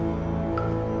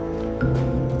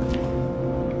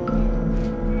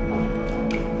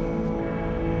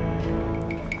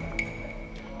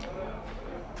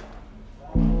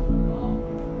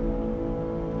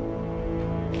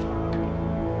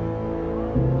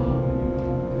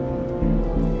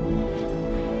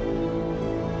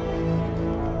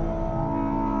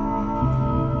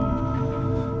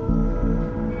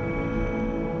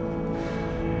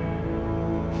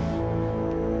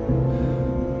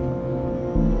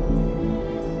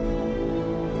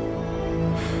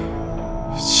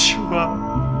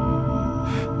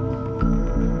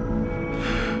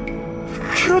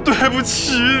可对不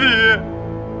起你。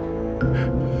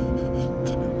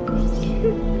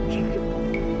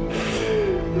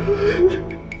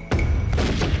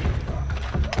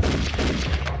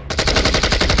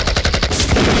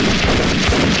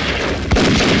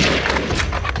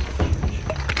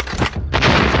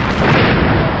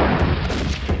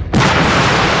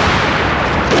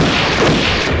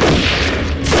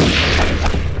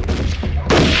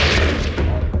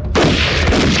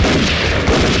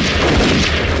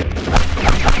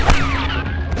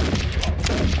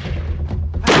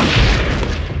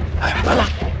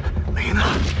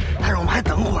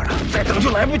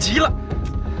来不及了，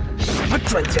什么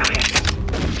专家呀？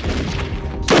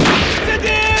前进！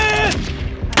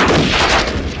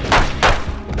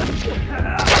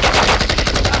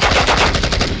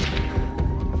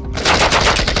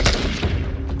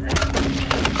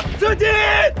前进！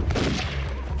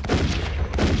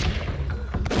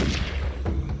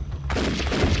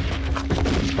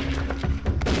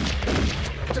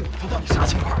这里头到底啥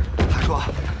情况？他说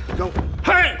让我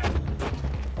嘿。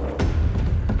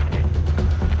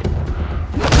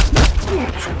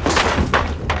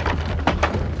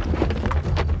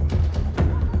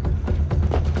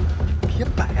别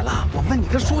摆了！我问你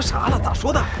他说啥了？咋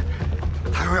说的？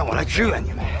他说让我来支援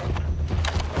你们。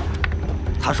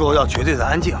他说要绝对的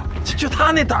安静。就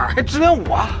他那胆儿还支援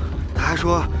我？他还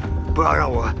说不要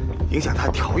让我影响他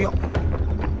调药。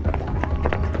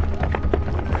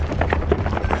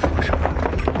说什么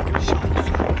硝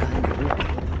酸甘油稳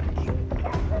定。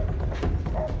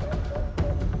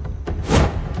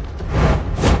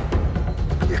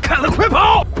快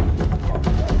跑！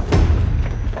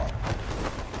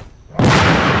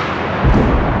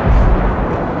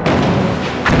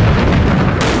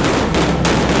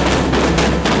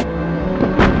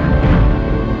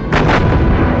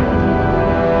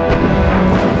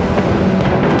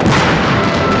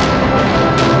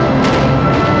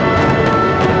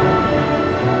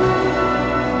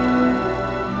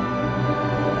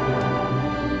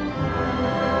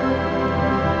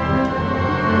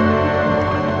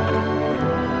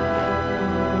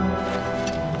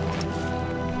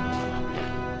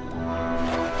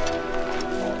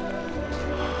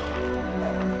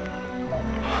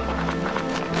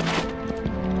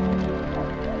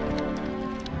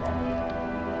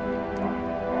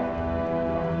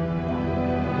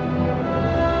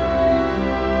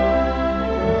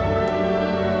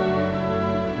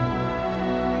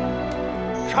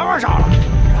啥玩意儿炸了？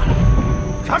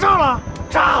啥炸了？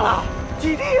炸了！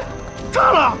基地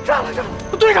炸了！炸了！炸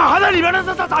了！队长还在里边呢，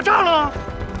咋炸了？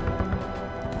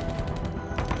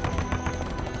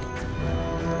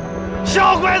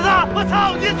小鬼子，我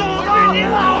操！你走了！你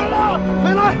老了！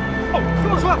回来！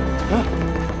听我说，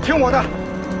听我的，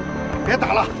别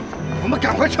打了，我们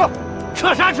赶快撤！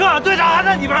撤啥撤？队长还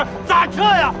在里边，咋撤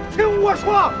呀？听我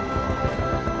说。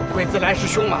 鬼子来势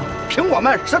凶猛，凭我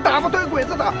们是打不退鬼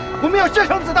子的。我们要节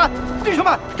省子弹，弟兄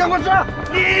们，赶快撤！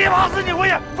你怕死你回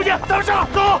去，不行，咱们上，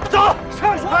走，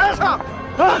上船上！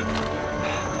啊！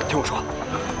听我说，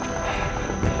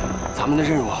咱们的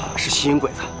任务是吸引鬼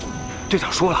子。队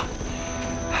长说了，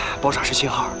爆炸是信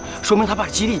号，说明他把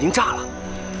基地已经炸了，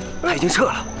他已经撤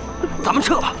了，咱们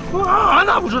撤吧。俺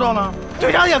咋不知道呢？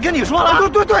队长也跟你说了。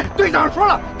对，队长说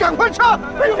了，赶快撤！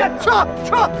撤！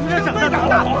你这整的咋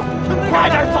的？快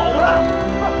点走了！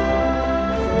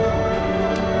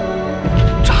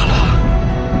炸了！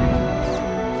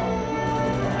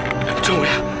政委，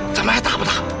咱们还打不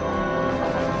打？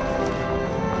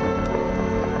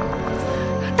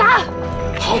打！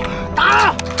好，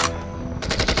打！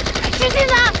使劲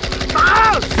打！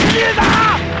打！使劲打！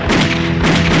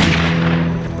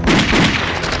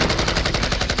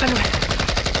范政委，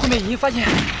后面已经发现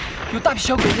有大批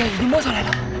小鬼子已经摸上来了。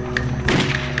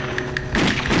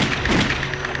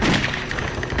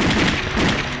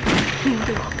 你们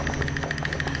队伍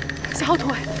向后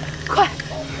退，快！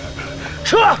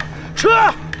撤！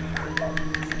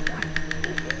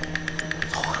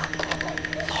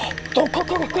走，快！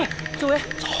政委，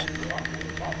走！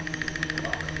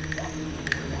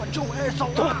政委，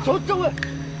走，政委！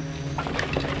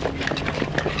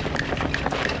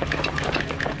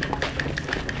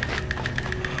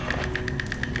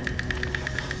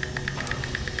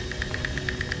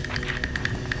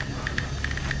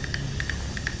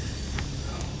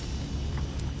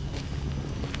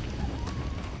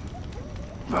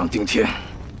王定天，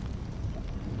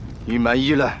你满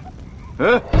意了？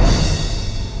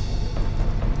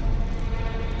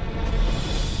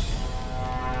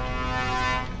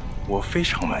我非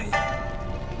常满意。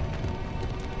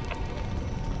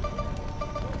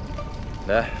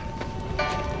来，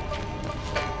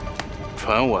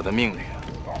传我的命令，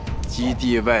基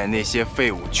地外那些废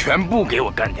物全部给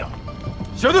我干掉！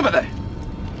小队们来，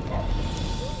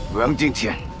王定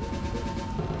天，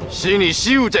心里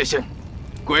习武在身。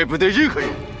 怪不得任何人，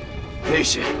那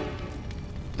些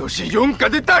都是勇敢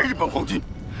的大日本皇军，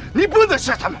你不能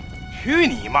杀他们！去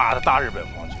你妈的大日本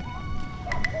皇军！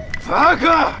八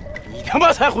哥，你他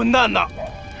妈才混蛋呢！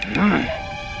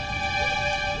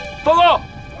报告，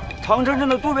长城镇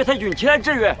的渡边太军前来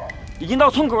支援，已经到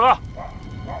村口了。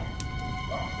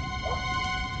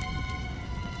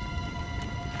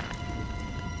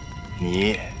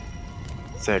你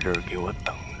在这儿给我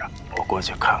等着，我过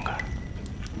去看看。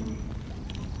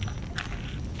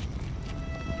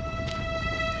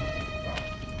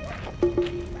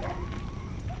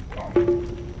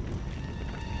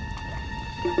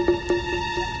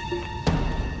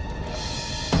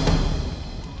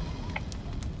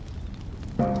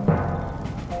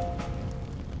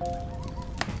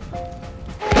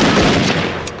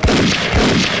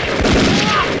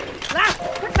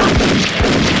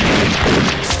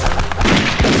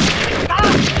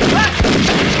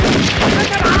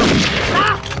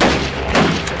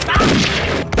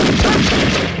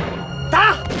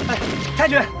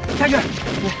 太君，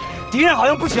敌人好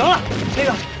像不行了。那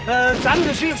个，咱们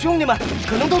的兄弟们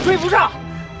可能都追不上。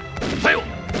废物！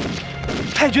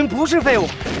太君不是废物，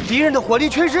敌人的火力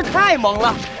确实太猛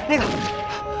了。那个，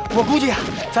我估计啊，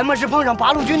咱们是碰上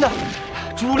八路军的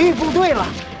主力部队了。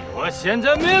我现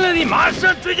在命令你马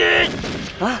上追击！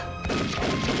啊？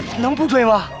能不追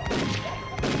吗？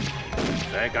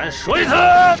再敢说一次！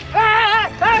哎！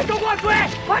哎，都给我追！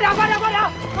快点，快点，快点！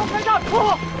都跟上，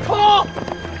冲！冲！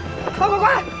快快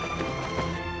快！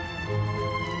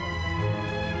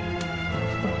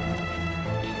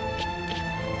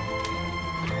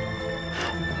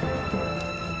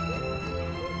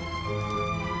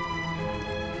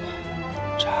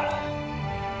炸了！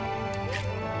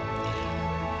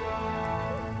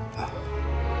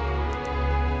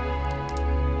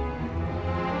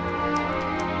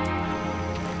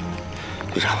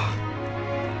队长，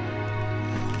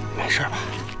没事吧？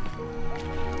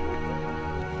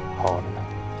好着呢。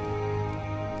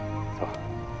走。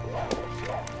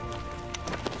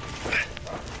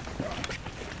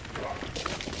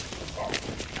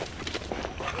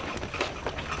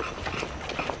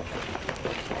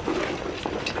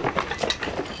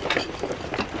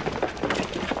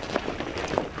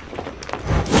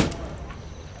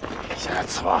下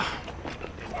次吧，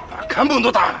把看本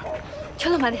都打。ち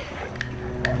ょっと待って。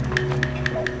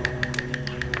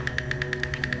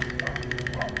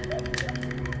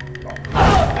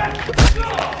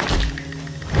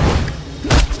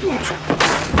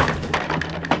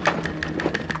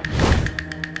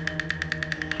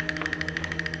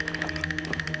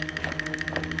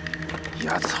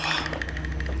やつは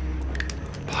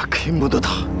化け物だ。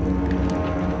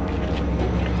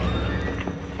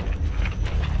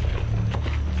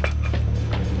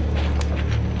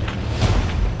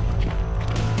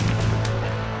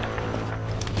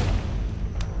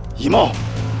一毛。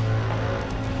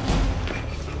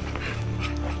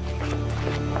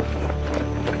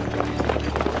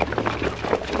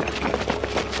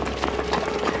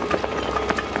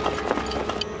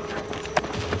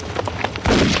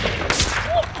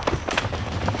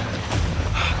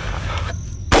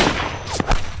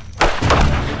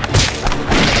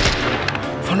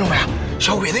方政委，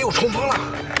小鬼子又冲锋了！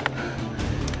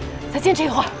再坚持一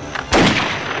会儿。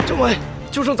政委，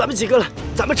就剩咱们几个了，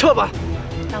咱们撤吧。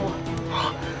那我，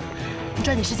你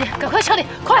抓紧时间，赶快撤离，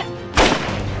快！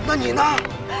那你呢？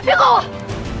别管我！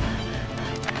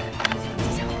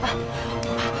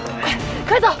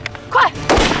快走，快！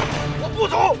我不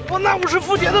走，我那我是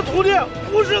傅姐的徒弟，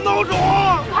不是孬种。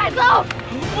快走！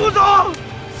不走！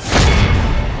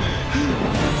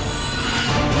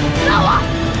让我！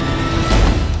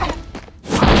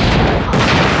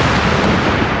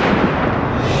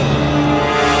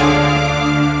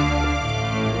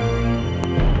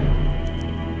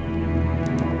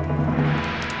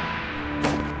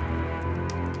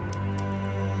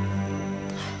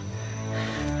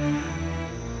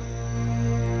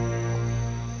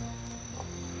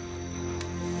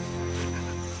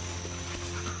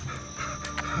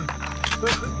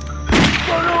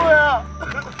方政委啊！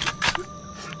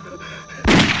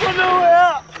方政委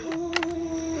啊！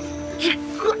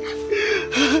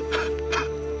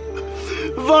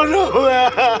方政委啊！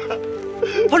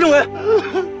方政委，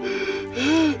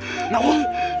那我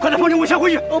快带方政委先回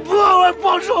去。我不，我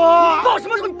报仇！报什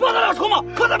么仇？你报得了仇吗？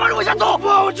快带方政委先走！不，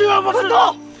我就要报仇！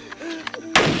走！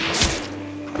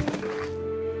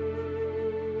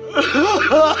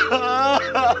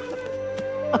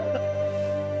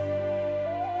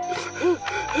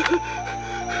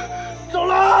走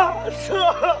了，撤！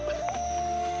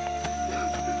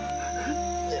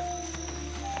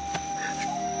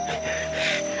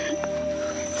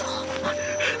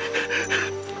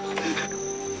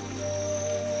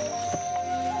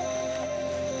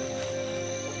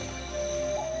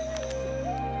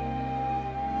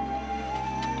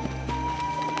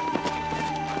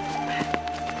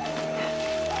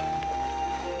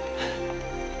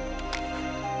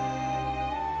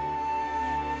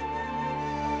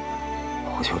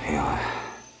胡秋平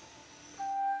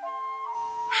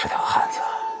是条汉子，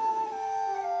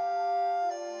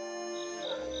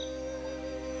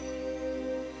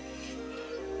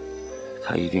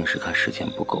他一定是看时间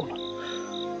不够了，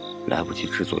来不及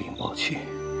制作引爆器，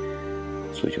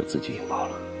所以就自己引爆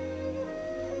了。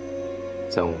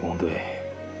在武工队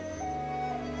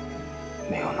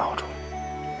没有闹钟，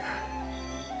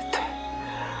对，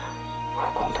武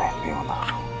工队没有闹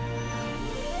钟。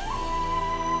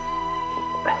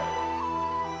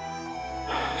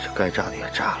这该炸的也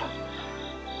炸了，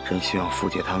真希望傅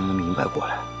姐他们能明白过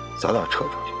来，早点撤出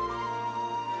去。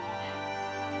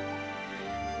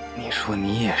你说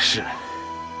你也是，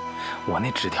我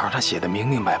那纸条他写的明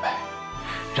明白白，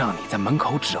让你在门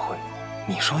口指挥。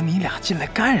你说你俩进来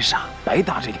干啥？白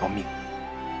搭这条命。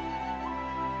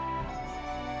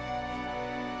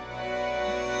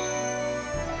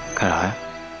看来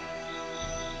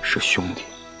是兄弟。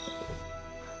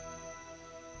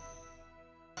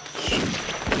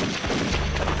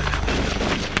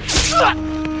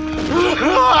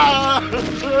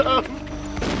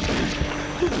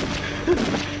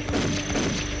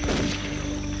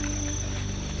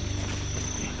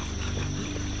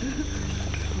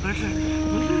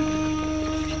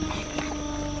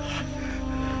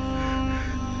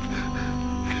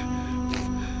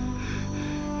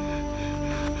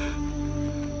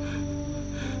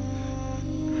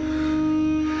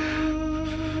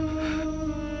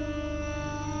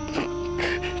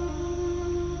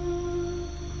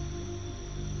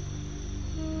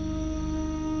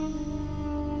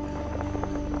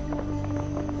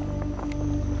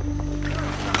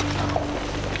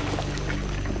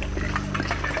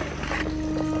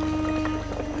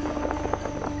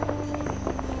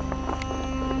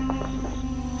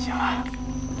行了。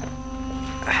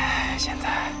哎，现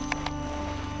在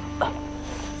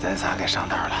咱仨该上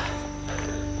道了，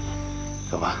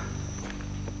走吧。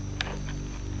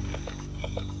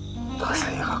多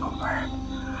死一个狗门，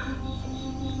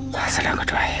咱死两个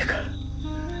赚一个。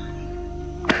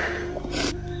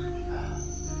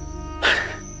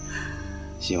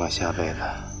希望下辈子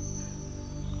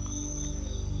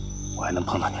我还能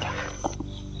碰到你俩。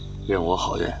愿我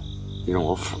好人，任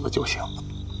我斧子就行。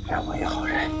愿我也好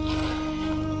人，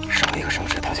少一个手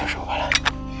指头就说罢了。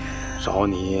找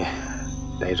你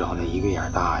得找那一个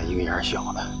眼大一个眼小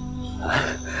的，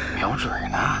瞄准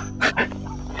呢。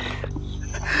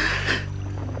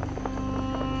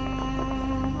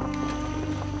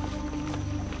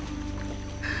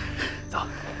走，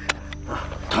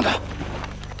等等。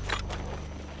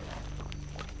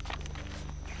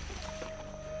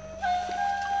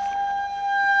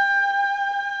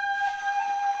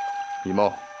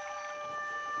妹，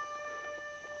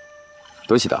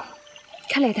どうした？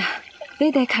彼だ。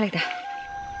大体彼だ。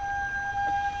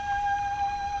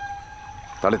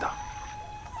誰だ？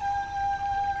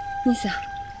兄さん、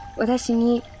私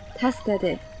に助け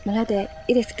てもらって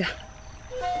いいですか？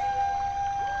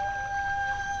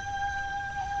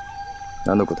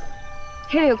何のこと？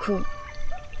早く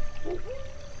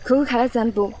ここから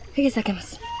全部引き裂けま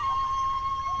す。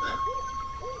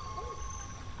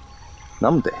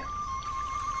なんで？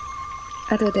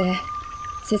後で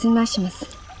説明します。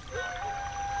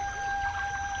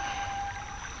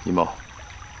妹，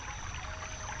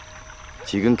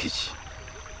지금까지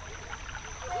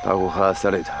保さ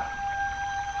れた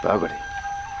ばかり。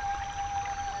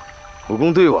武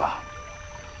工隊は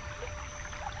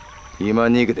今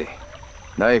逃げて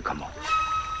ないかも。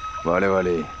我々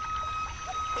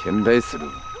転売する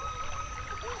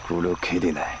苦け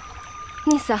でない。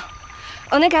兄さん、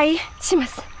お願いしま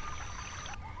す。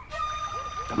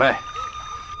ダメ。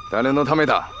誰のため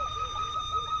だ？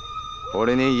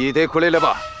俺に言ってくれれ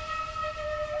ば。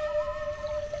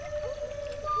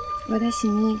私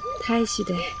に対し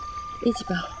て一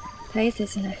番大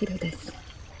切な人です。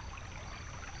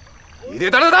言っ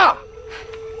て誰だ？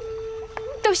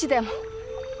どうしても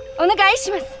お願い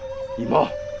します。妹。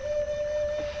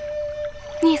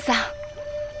兄さん。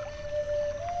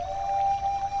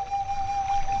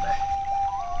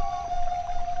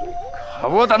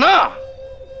顔だな。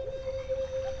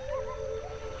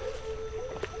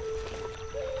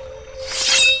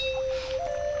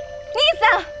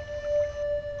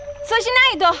そうし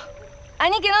ないと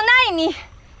兄貴の前に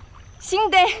死ん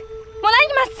でもらい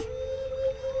ます。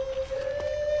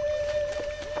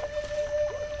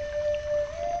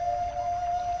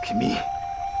君、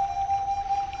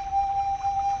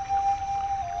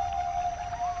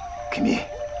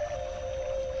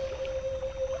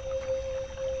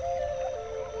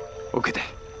起きて。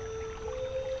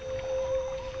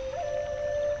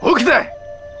起きて。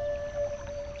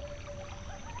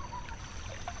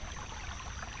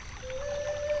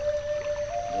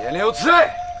命をつれ。